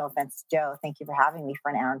interview. No offense, Joe. Thank you for having me for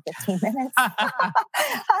an hour and 15 minutes. I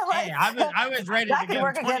was ready to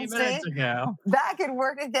go 20 minutes ago. That could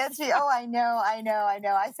work against me. Oh, I know.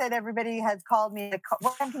 I said everybody has called me.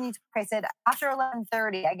 What time can you talk? I said after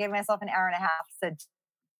 11:30. I gave myself an hour and a half. So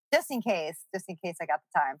just in case I got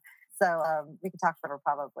the time. So we could talk forever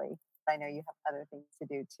probably. I know you have other things to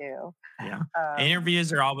do too. Yeah.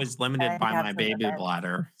 Interviews are always limited by my baby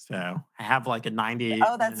bladder. So I have like a 90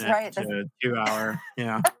 that's right. to 2 hour.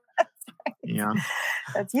 Yeah. Right. Yeah.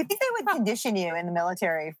 You think they would condition you in the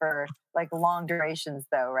military for like long durations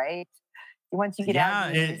though, right? Once you get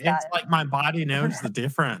out. It's like my body knows the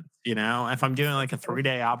difference. You know, if I'm doing like a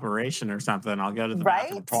 3-day operation or something, I'll go to the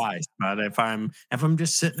bathroom twice. But if I'm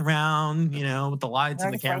just sitting around, you know, with the lights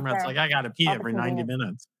and the camera, it's like I got to pee every 90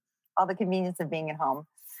 minutes. All the convenience of being at home,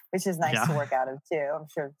 which is nice to work out of too. I'm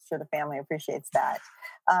sure the family appreciates that.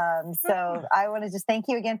 So I want to just thank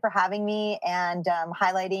you again for having me and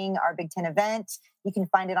highlighting our Big Ten event. You can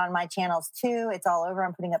find it on my channels too. It's all over.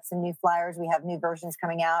 I'm putting up some new flyers. We have new versions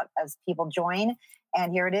coming out as people join.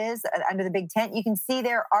 And here it is under the big tent. You can see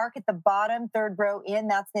their arc at the bottom, 3rd row in.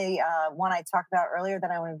 That's the one I talked about earlier that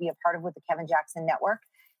I want to be a part of with the Kevin Jackson Network.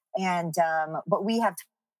 And but we have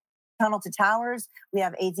Tunnel to Towers. We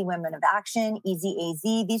have AZ Women of Action, Easy AZ.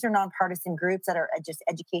 These are nonpartisan groups that are just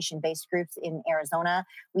education-based groups in Arizona.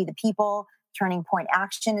 We the People, Turning Point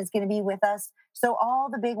Action is going to be with us. So all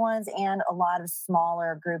the big ones and a lot of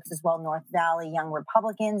smaller groups as well. North Valley Young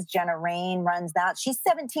Republicans. Jenna Rain runs that. She's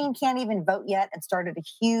 17, can't even vote yet, and started a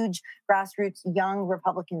huge grassroots Young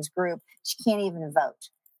Republicans group. She can't even vote.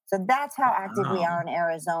 So that's how active we are in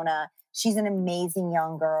Arizona. She's an amazing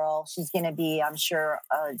young girl. She's going to be, I'm sure,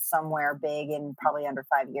 somewhere big in probably under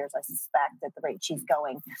 5 years, I suspect, at the rate she's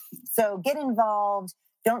going. So get involved.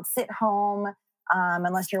 Don't sit home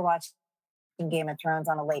unless you're watching Game of Thrones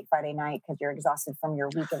on a late Friday night because you're exhausted from your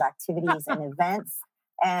week of activities and events.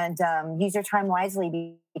 And use your time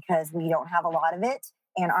wisely because we don't have a lot of it.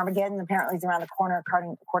 And Armageddon apparently is around the corner,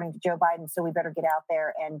 according to Joe Biden. So we better get out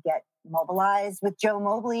there and get mobilized with Joe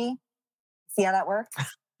Mobley. See how that works?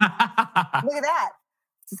 Look at that.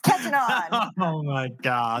 Just catching on. Oh my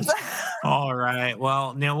gosh. All right.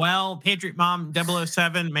 Well, Noelle, Patriot Mom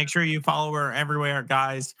 007, make sure you follow her everywhere,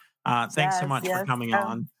 guys. Thanks so much for coming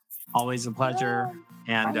on. Always a pleasure.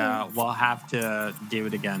 And we'll have to do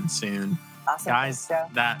it again soon. Awesome. Guys,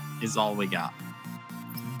 that is all we got.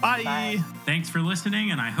 Bye. Bye. Thanks for listening,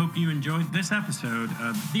 and I hope you enjoyed this episode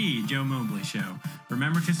of The Joe Mobley Show.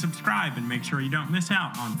 Remember to subscribe and make sure you don't miss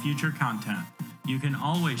out on future content. You can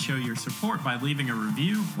always show your support by leaving a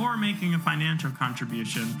review or making a financial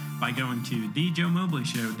contribution by going to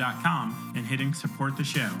thejoemobleyshow.com and hitting support the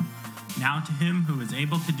show. Now to him who is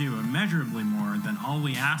able to do immeasurably more than all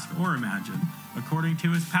we ask or imagine, according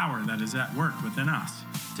to his power that is at work within us.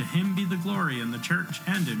 To him be the glory in the church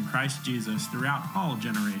and in Christ Jesus throughout all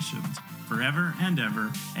generations, forever and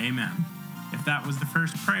ever. Amen. If that was the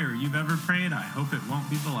first prayer you've ever prayed, I hope it won't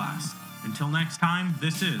be the last. Until next time,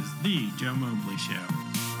 this is The Joe Mobley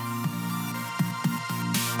Show.